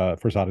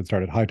Forçade had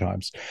started High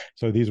Times.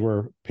 So these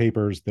were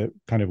papers that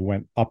kind of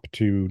went up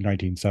to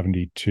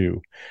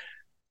 1972,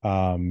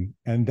 and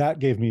that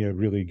gave me a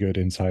really good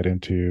insight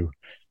into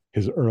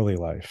his early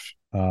life.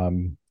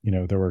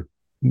 There were,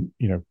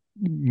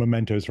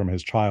 mementos from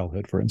his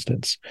childhood, for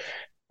instance,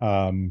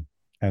 and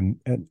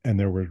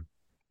there were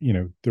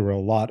a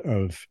lot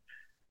of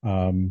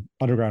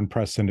underground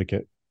press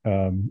syndicate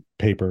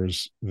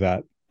papers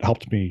that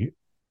helped me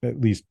at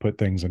least put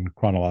things in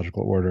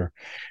chronological order.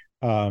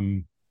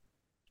 Um,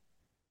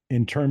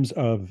 in terms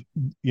of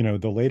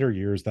the later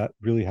years, that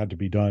really had to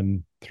be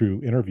done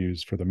through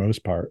interviews for the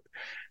most part,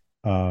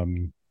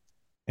 and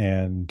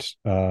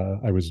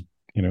I was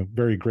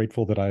very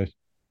grateful that I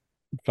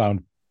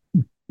found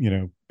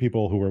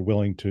people who were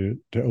willing to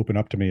open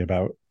up to me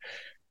about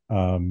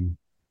um,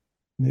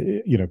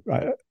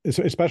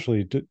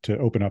 especially to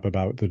open up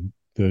about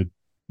the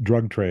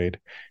drug trade,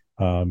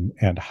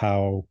 and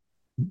how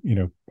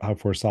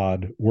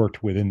Forçade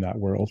worked within that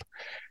world.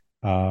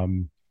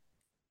 Um,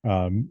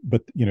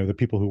 but the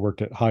people who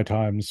worked at High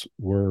Times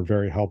were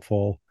very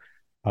helpful.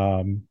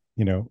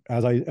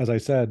 As I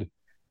said,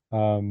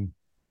 the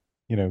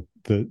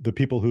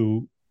people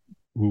who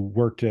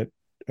worked at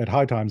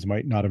High Times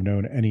might not have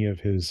known any of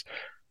his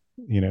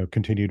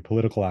continued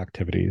political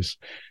activities.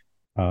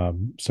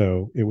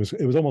 So it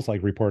was almost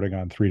like reporting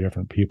on three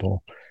different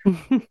people.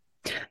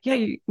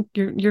 Yeah,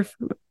 your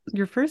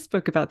first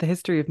book about the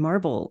history of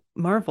Marvel,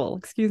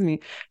 excuse me,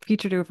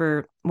 featured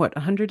over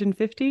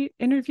 150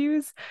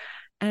 interviews,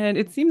 and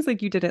it seems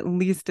like you did at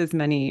least as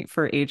many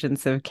for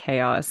Agents of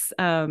Chaos.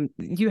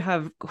 You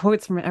have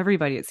quotes from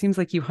everybody. It seems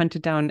like you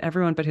hunted down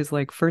everyone but his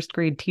first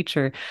grade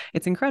teacher.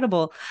 It's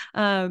incredible.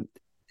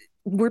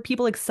 Were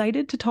people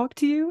excited to talk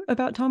to you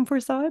about Tom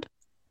Forçade?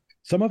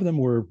 Some of them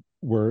were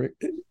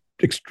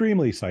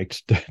extremely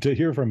psyched to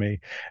hear from me.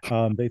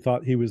 They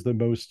thought he was the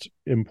most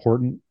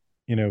important,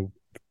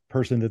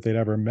 person that they'd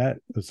ever met,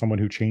 someone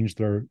who changed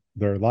their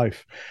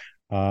life.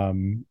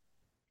 Someone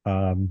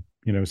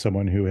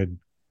who had,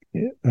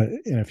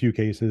 in a few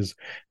cases,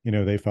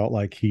 they felt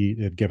like he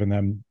had given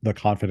them the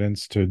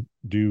confidence to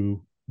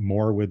do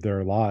more with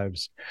their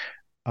lives.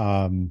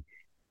 And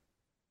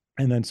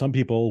then some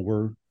people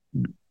were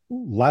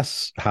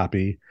less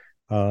happy.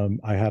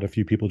 I had a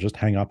few people just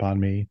hang up on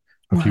me.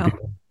 A few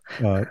people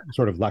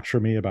sort of lecture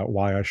me about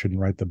why I shouldn't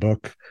write the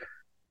book.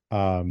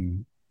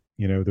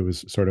 There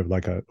was sort of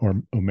like a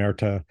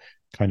omerta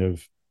kind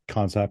of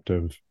concept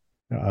of,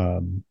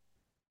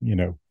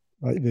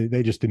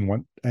 they just didn't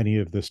want any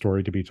of the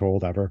story to be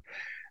told ever.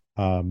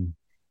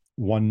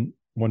 One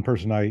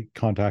person I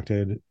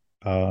contacted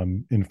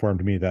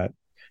informed me that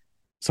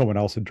someone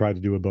else had tried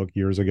to do a book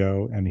years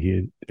ago, and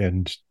he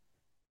had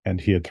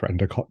threatened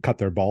to cut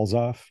their balls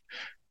off.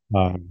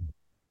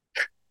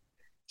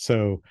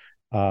 So,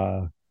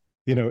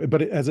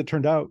 but as it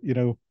turned out,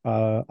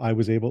 I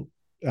was able,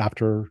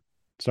 after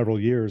several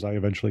years, I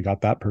eventually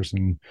got that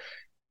person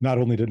not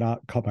only to not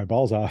cut my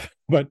balls off,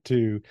 but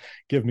to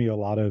give me a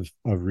lot of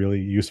really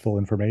useful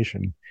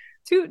information.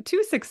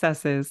 Two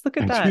successes. Look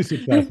at that. Two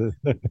successes.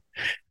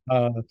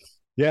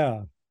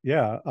 Yeah.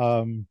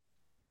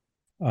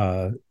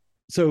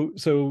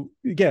 So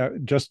yeah,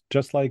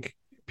 just like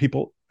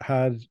people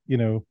had,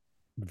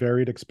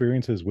 varied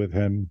experiences with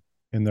him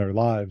in their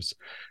lives.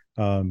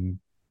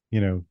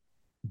 you know,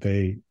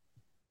 they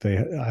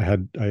I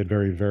had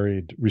very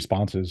varied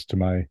responses to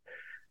my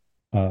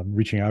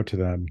reaching out to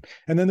them.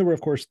 And then there were,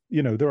 of course,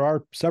 there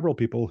are several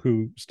people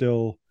who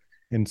still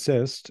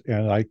insist,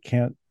 and I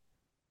can't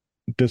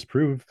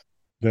disprove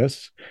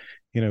this,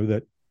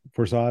 that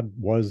Forçade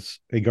was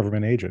a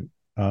government agent.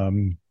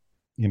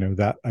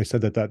 That I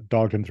said that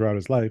dogged him throughout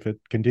his life. It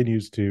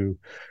continues to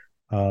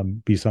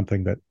be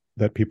something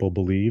that people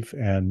believe,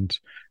 and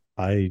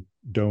I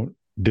don't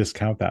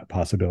discount that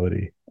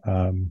possibility.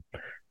 I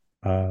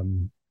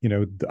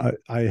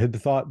had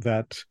thought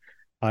that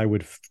I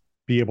would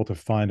be able to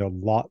find a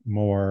lot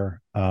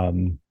more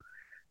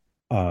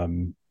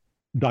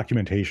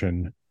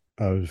documentation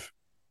of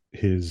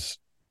his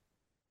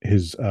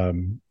his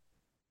um,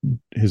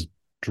 his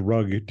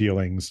drug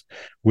dealings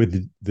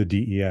with the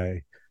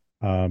DEA,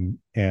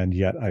 and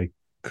yet I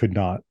could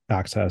not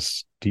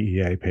access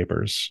DEA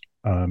papers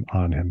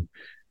on him.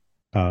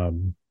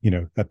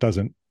 That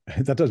doesn't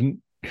that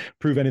doesn't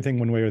prove anything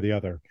one way or the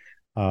other,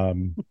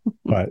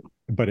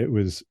 but it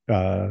was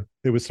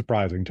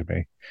surprising to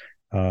me.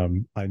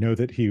 I know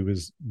that he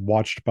was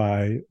watched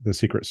by the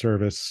Secret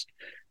Service.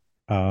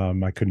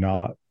 I could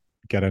not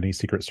get any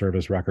Secret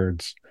Service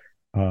records,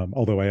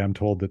 although I am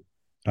told that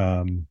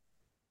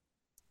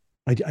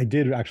I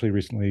did actually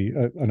recently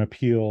an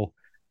appeal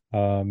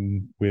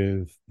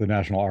with the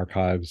National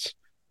Archives.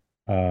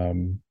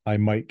 I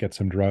might get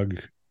some drug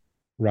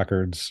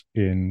records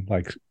in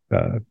like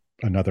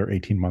another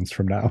 18 months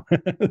from now.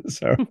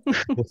 So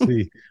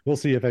we'll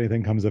see if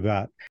anything comes of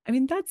that. I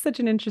mean, that's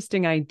such an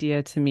interesting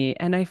idea to me.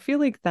 And I feel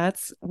like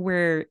that's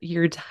where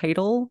your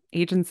title,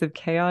 Agents of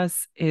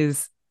Chaos,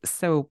 is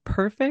so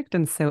perfect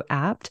and so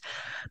apt,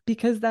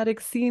 because that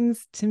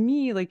seems to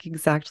me like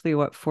exactly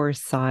what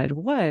Forçade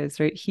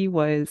was, right? He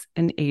was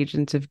an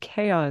agent of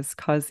chaos,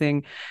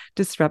 causing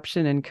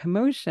disruption and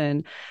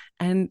commotion.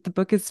 And the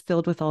book is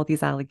filled with all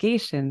these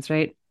allegations,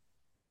 right?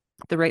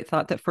 The right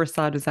thought that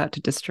Forçade was out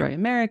to destroy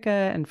America,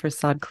 and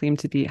Forçade claimed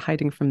to be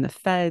hiding from the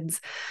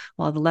feds,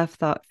 while the left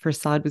thought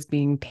Forçade was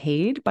being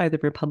paid by the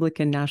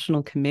Republican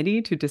National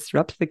Committee to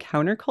disrupt the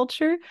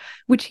counterculture,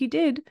 which he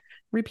did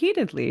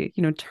repeatedly,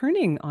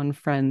 turning on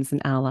friends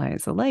and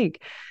allies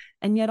alike.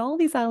 And yet all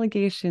these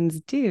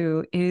allegations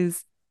do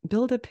is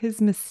build up his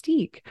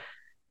mystique.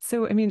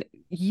 So, I mean,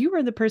 you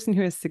are the person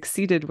who has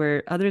succeeded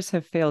where others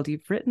have failed.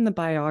 You've written the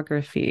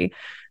biography.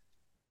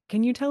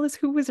 Can you tell us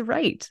who was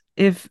right?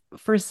 If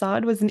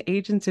Forçade was an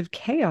agent of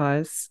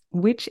chaos,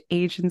 which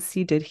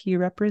agency did he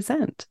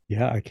represent?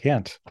 Yeah, I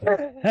can't.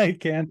 I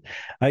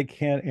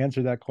can't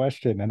answer that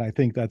question. And I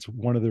think that's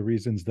one of the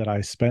reasons that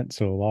I spent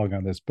so long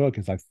on this book,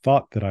 is I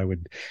thought that I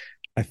would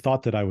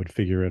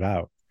figure it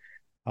out.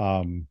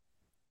 And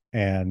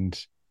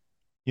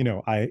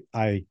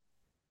I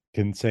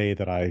can say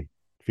that I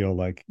feel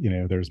like,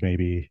 there's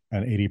maybe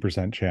an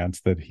 80% chance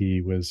that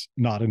he was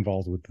not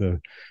involved with the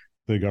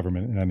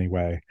government in any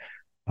way.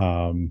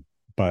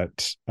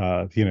 But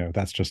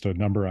that's just a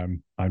number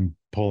I'm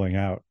pulling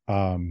out.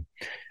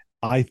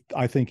 I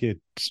think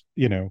it's,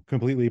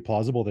 completely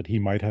plausible that he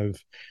might have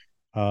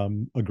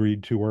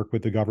agreed to work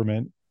with the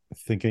government,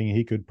 thinking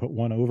he could put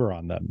one over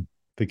on them,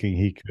 thinking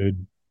he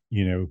could,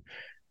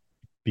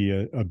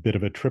 be a bit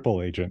of a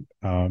triple agent.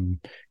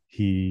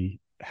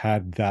 He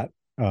had that,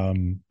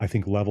 I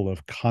think, level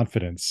of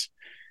confidence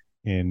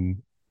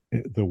in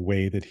the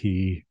way that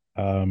he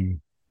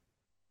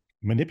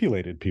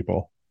manipulated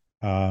people.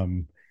 I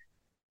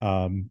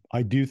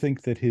do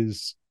think that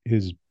his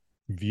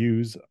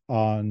views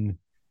on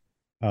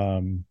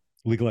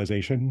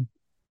legalization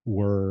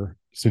were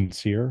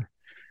sincere.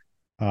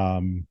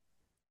 I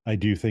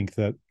do think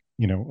that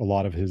a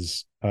lot of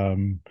his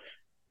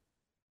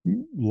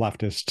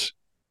leftist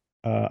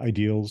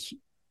ideals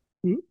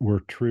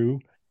were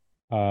true.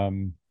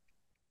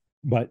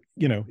 But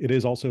it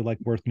is also like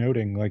worth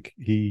noting, like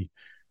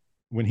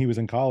when he was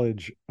in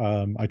college,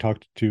 I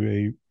talked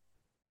to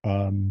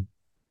a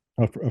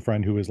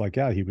friend who was like,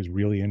 yeah, he was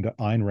really into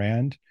Ayn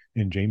Rand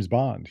and James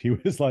Bond. He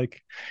was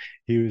like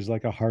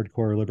a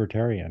hardcore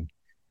libertarian.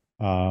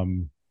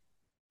 And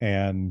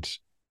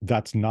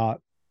that's not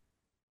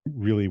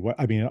really what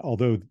I mean,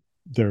 although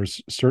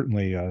there's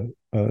certainly a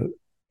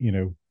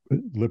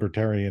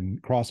libertarian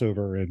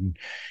crossover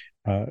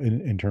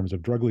in terms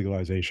of drug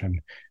legalization.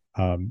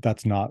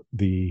 That's not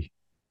the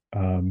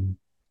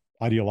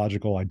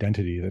ideological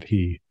identity that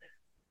he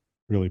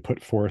really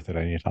put forth at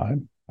any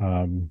time.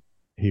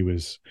 He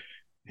was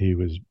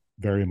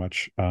very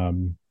much a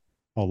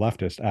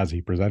leftist as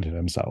he presented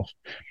himself.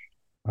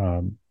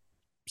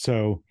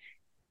 So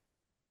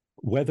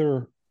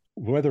whether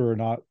or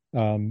not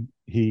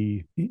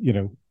he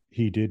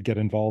did get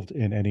involved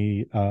in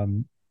any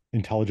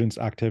intelligence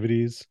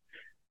activities,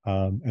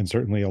 and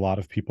certainly a lot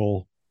of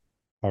people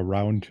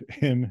around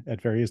him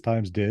at various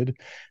times did.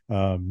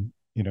 There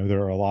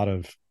are a lot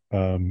of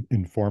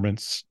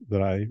informants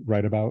that I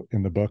write about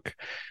in the book.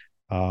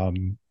 I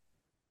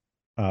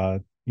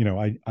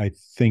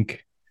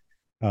think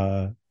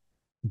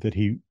that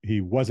he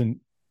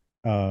wasn't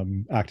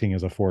acting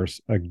as a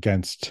force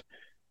against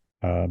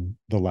the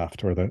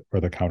left or the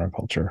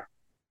counterculture.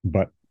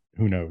 But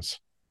who knows?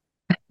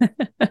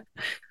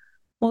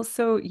 Well,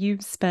 so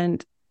you've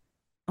spent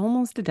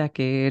almost a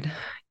decade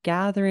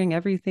gathering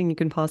everything you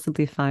can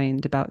possibly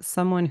find about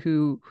someone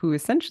who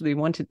essentially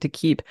wanted to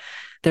keep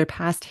their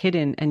past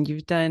hidden, and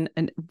you've done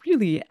a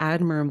really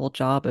admirable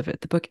job of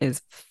it. The book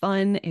is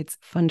fun. It's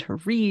fun to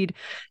read.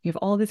 You have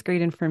all this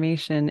great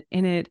information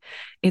in it.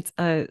 It's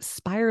a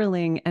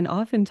spiraling and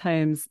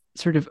oftentimes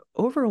sort of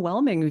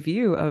overwhelming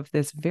view of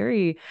this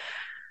very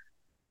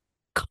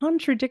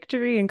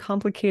contradictory and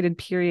complicated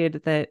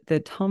period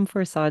that Tom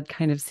Forçade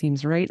kind of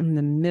seems right in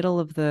the middle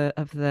of the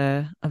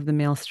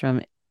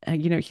maelstrom.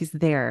 He's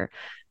there.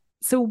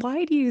 So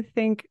why do you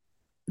think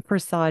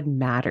Forçade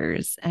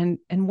matters, and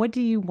what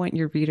do you want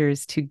your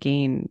readers to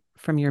gain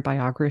from your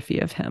biography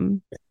of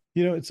him?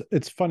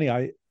 It's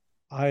funny.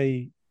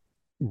 I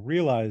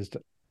realized,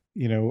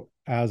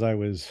 as I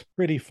was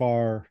pretty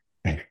far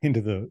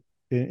into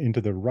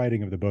the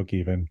writing of the book,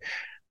 even,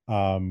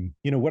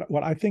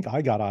 what I think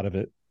I got out of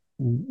it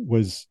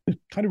was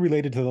kind of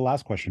related to the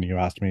last question you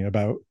asked me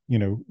about,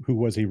 who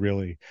was he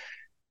really?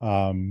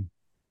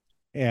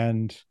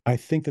 And I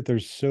think that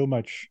there's so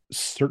much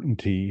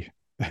certainty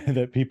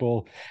that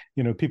people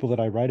that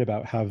I write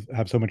about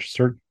have so much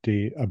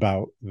certainty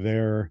about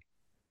their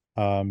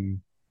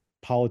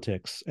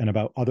politics and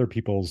about other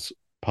people's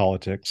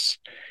politics.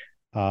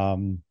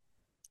 And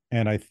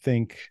I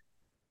think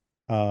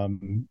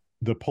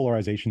the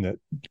polarization that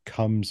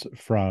comes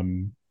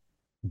from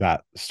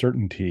that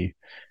certainty,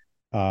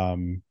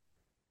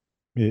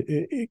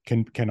 it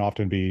can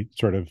often be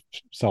sort of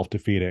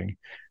self-defeating.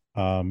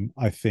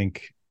 I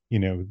think,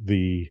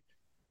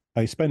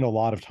 I spend a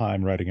lot of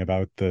time writing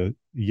about the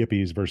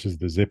yippies versus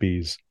the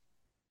zippies.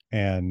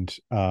 And,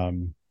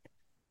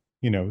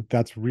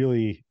 that's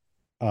really,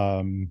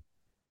 I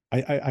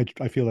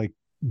feel like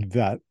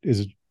that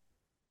is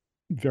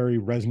very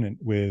resonant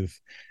with,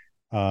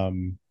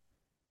 some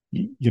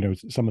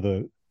of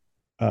the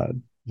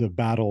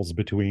battles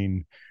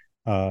between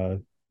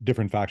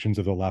different factions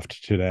of the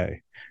left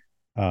today.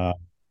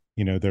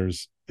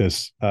 There's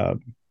this,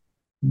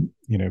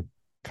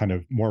 kind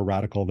of more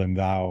radical than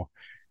thou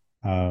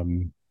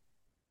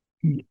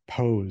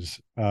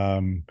pose,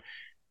 and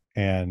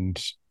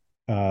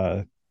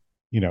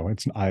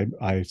it's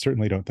I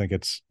certainly don't think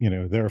it's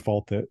their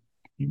fault that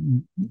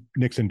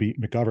Nixon beat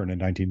McGovern in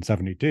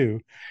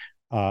 1972,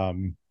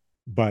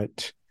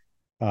 but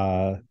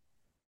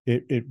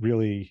it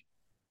really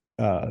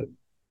I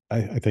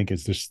think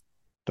is just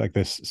like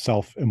this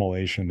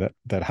self-immolation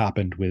that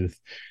happened with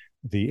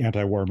the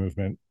anti-war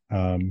movement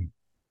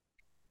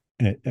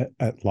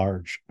at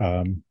large,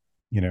 in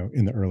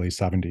the early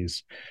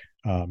 70s,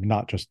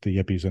 not just the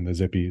yippies and the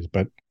zippies,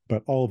 but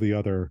all the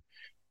other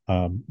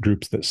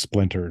groups that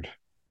splintered.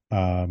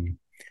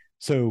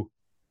 So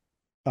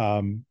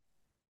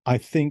I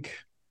think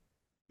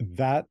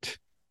that,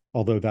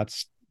 although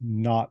that's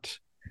not,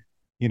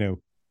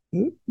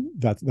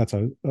 that's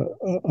a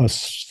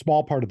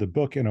small part of the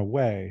book in a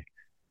way,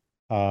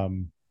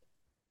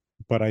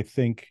 but I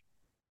think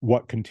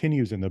what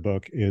continues in the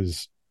book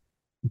is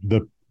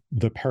the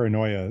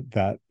paranoia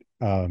that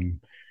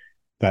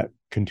that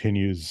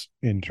continues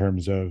in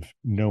terms of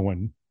no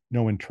one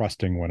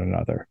trusting one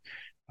another,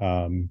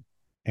 and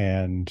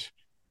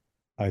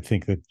I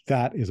think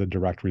that is a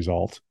direct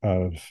result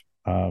of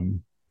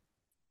all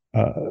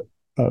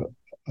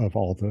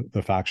the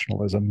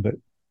factionalism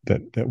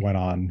that went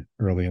on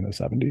early in the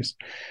 70s.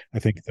 I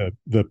think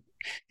the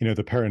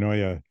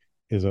paranoia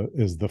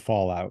is the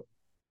fallout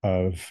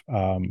of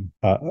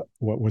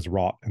what was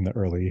wrought in the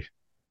early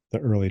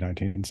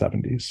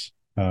 1970s.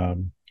 I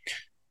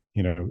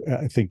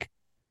think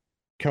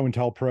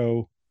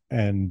COINTELPRO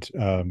and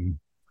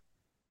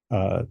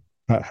of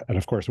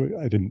course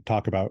I didn't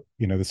talk about,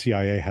 the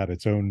CIA had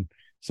its own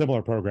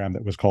similar program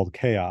that was called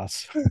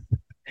Chaos.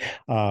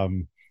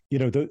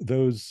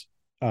 Those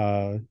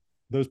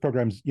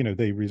programs,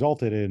 they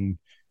resulted in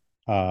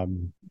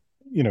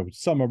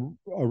some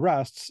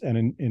arrests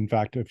and in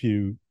fact a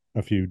few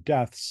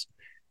deaths,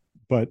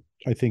 but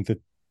I think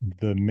that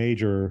the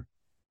major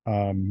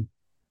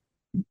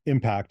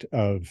impact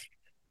of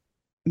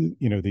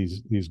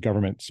these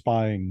government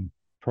spying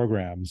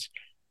programs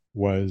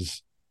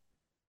was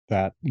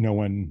that no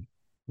one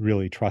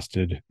really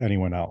trusted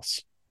anyone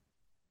else,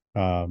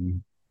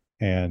 and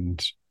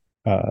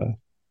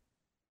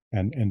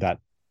that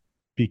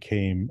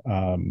became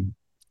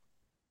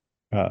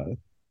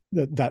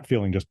that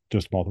feeling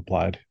just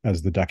multiplied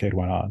as the decade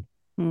went on.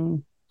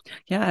 Mm.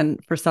 Yeah, and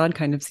Forçade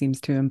kind of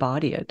seems to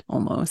embody it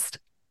almost.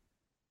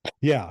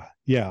 Yeah,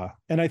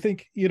 and I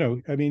think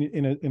I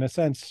mean, in a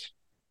sense,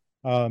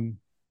 I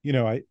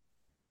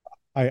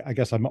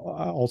guess I'm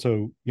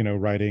also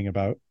writing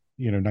about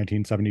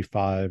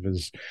 1975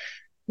 as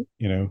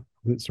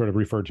it's sort of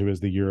referred to as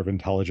the year of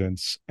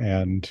intelligence,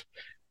 and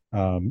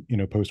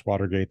post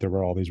Watergate there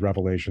were all these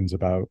revelations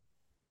about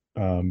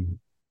what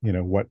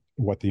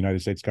the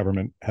United States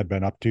government had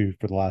been up to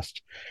for the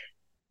last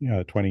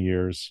 20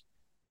 years,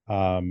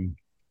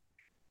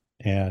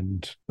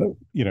 And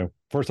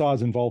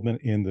Forçade's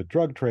involvement in the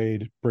drug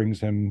trade brings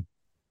him,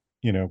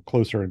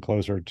 closer and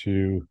closer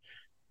to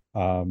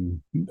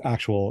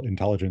actual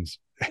intelligence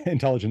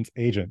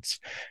agents,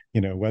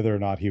 whether or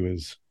not he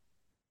was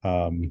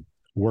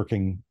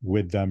working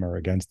with them or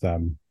against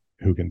them,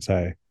 who can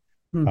say.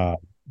 Hmm.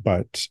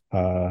 But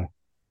I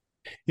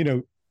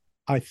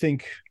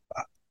think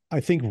I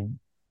think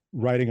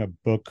writing a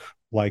book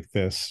like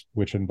this,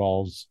 which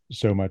involves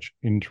so much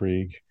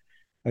intrigue,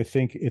 I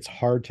think it's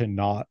hard to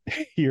not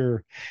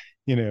hear,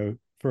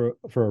 for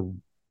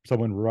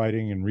someone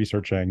writing and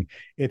researching,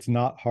 it's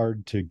not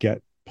hard to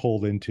get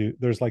pulled into.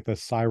 There's like the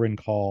siren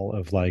call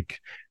of like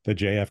the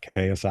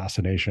JFK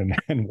assassination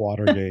and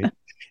Watergate,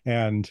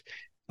 and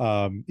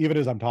even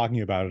as I'm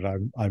talking about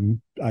it,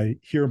 I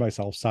hear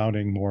myself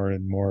sounding more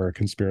and more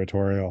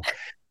conspiratorial,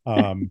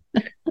 um,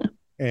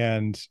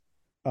 and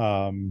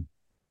um,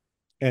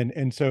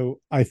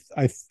 so I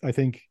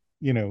think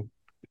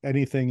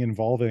anything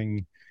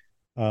involving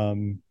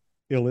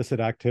illicit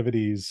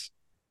activities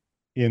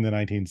in the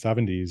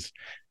 1970s,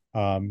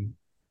 um,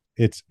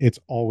 it's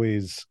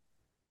always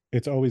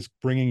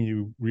bringing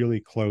you really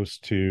close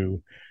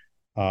to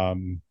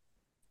um,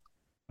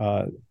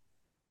 uh,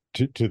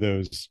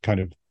 those kind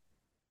of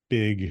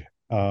big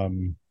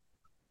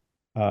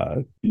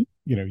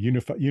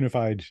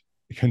unified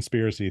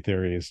conspiracy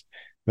theories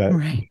that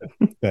Right.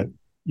 that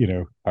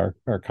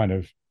are kind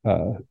of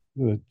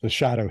the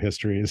shadow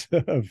histories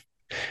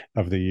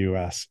of the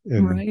U.S.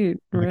 in Right,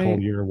 the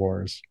Cold right. War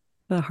wars.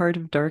 The heart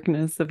of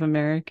darkness of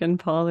American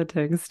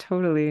politics.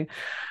 Totally.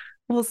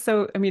 Well,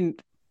 so I mean,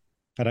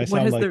 And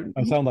what has the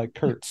I sound like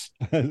Kurtz,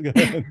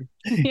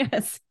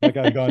 yes. like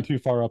I've gone too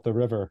far up the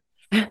river.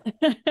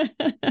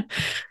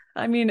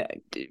 I mean,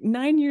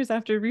 9 years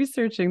after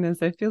researching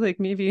this, I feel like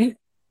maybe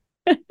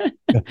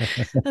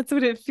that's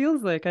what it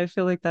feels like. I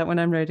feel like that when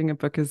I'm writing a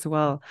book as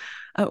well.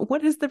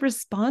 What has the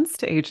response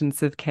to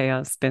Agents of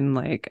Chaos been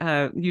like?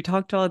 You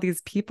talked to all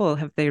these people.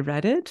 Have they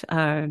read it?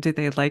 Do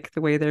they like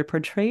the way they're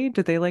portrayed?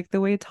 Do they like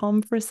the way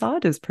Tom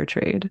Forçade is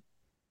portrayed?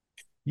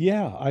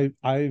 Yeah,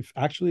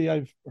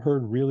 I've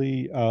heard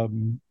really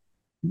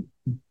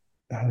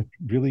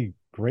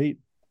great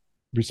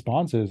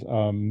responses.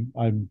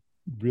 I'm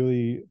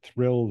really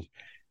thrilled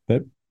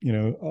that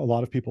a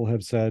lot of people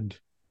have said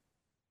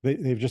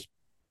they've just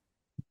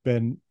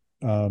been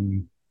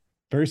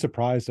very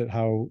surprised at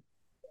how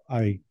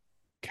I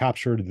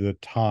captured the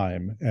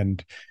time,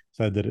 and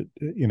said that it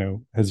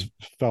has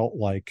felt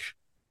like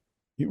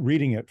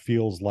reading it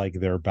feels like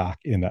they're back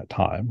in that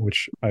time,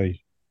 which I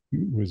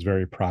was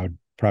very proud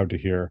to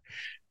hear.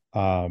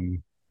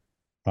 Um,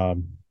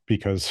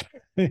 because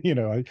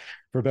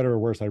for better or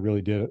worse, I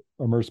really did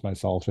immerse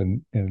myself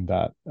in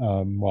that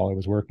while I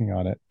was working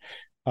on it.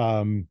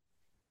 Um,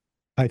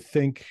 I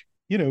think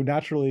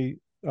naturally,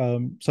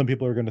 some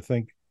people are going to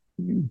think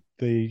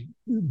they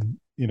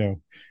you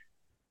know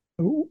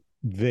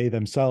they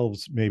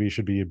themselves maybe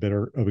should be a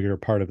bigger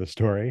part of the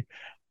story.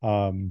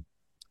 Um,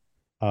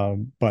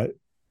 but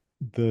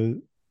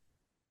the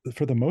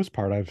for the most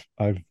part,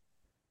 I've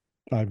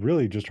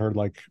really just heard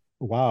like,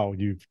 wow,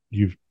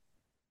 you've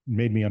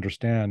made me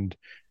understand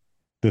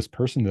this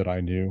person that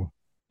I knew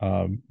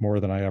more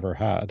than I ever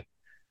had,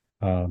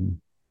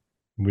 um,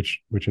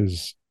 which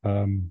is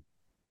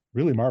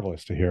really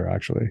marvelous to hear,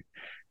 actually.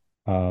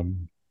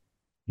 Um,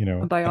 A I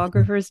think,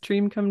 biographer's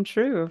dream come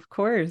true, of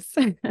course.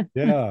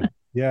 yeah,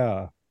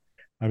 yeah.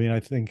 I mean, I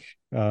think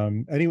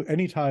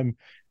anytime,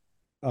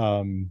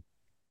 um,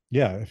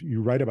 yeah, if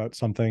you write about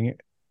something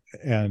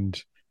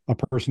and a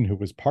person who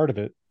was part of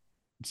it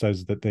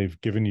says that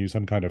they've given you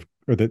some kind of,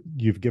 or that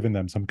you've given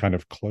them some kind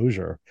of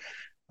closure,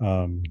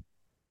 um,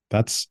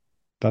 that's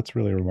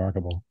really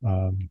remarkable.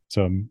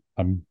 So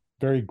I'm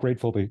very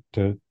grateful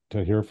to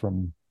hear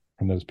from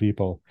those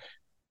people.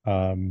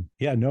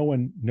 Yeah, no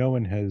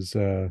one has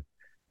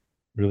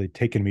really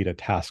taken me to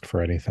task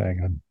for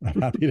anything.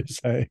 I'm happy to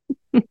say.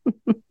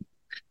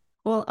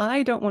 Well,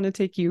 I don't want to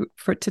take you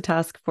to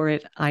task for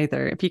it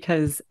either,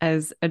 because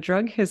as a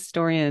drug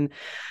historian,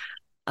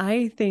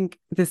 I think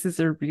this is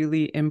a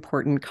really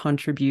important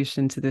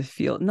contribution to the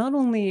field, not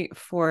only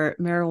for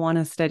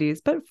marijuana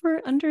studies, but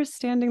for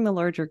understanding the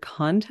larger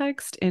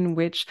context in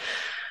which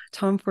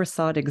Tom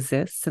Forçade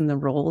exists and the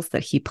roles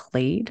that he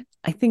played.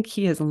 I think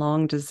he has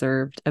long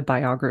deserved a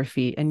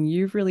biography, and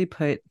you've really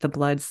put the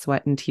blood,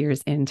 sweat, and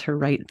tears in to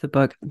write the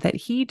book that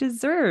he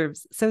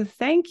deserves. So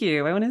thank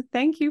you. I want to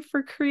thank you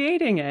for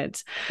creating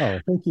it. Oh,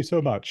 thank you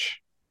so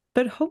much.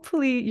 But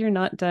hopefully, you're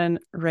not done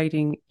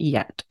writing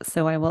yet.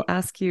 So I will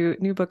ask you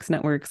New Books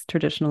Network's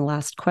traditional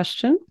last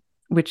question,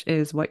 which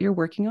is what you're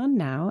working on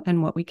now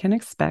and what we can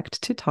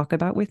expect to talk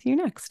about with you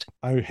next.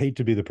 I would hate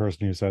to be the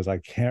person who says I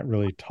can't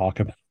really talk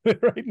about it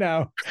right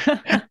now.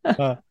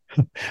 Uh,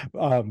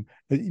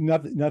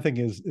 nothing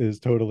is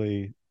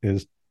totally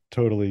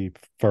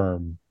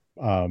firm.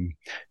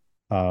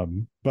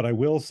 But I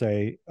will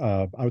say,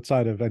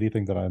 outside of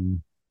anything that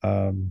I'm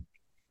um,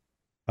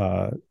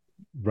 uh,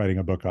 writing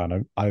a book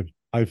on,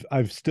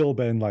 I've still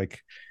been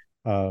like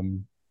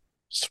um,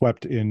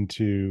 swept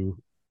into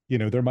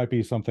there might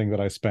be something that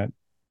I spent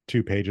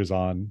 2 pages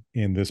on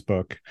in this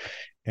book,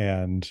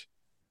 and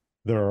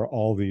there are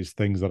all these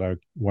things that I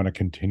want to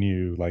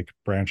continue like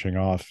branching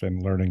off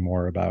and learning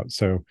more about.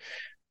 So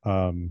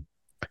as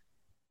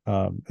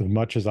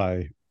much as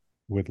I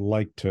would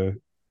like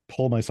to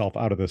pull myself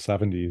out of the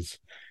 70s,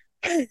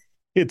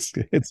 it's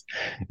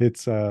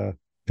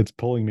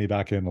pulling me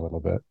back in a little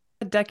bit.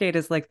 A decade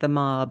is like the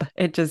mob.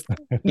 It just,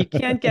 you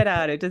can't get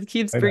out. It just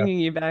keeps I know. bringing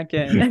you back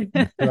in.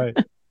 Right.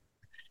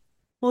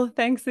 Well,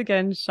 thanks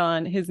again,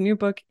 Sean. His new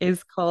book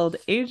is called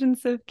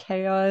Agents of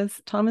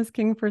Chaos, Thomas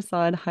King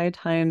Forçade, High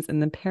Times,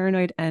 and the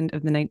Paranoid End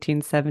of the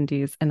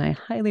 1970s. And I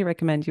highly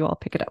recommend you all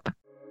pick it up.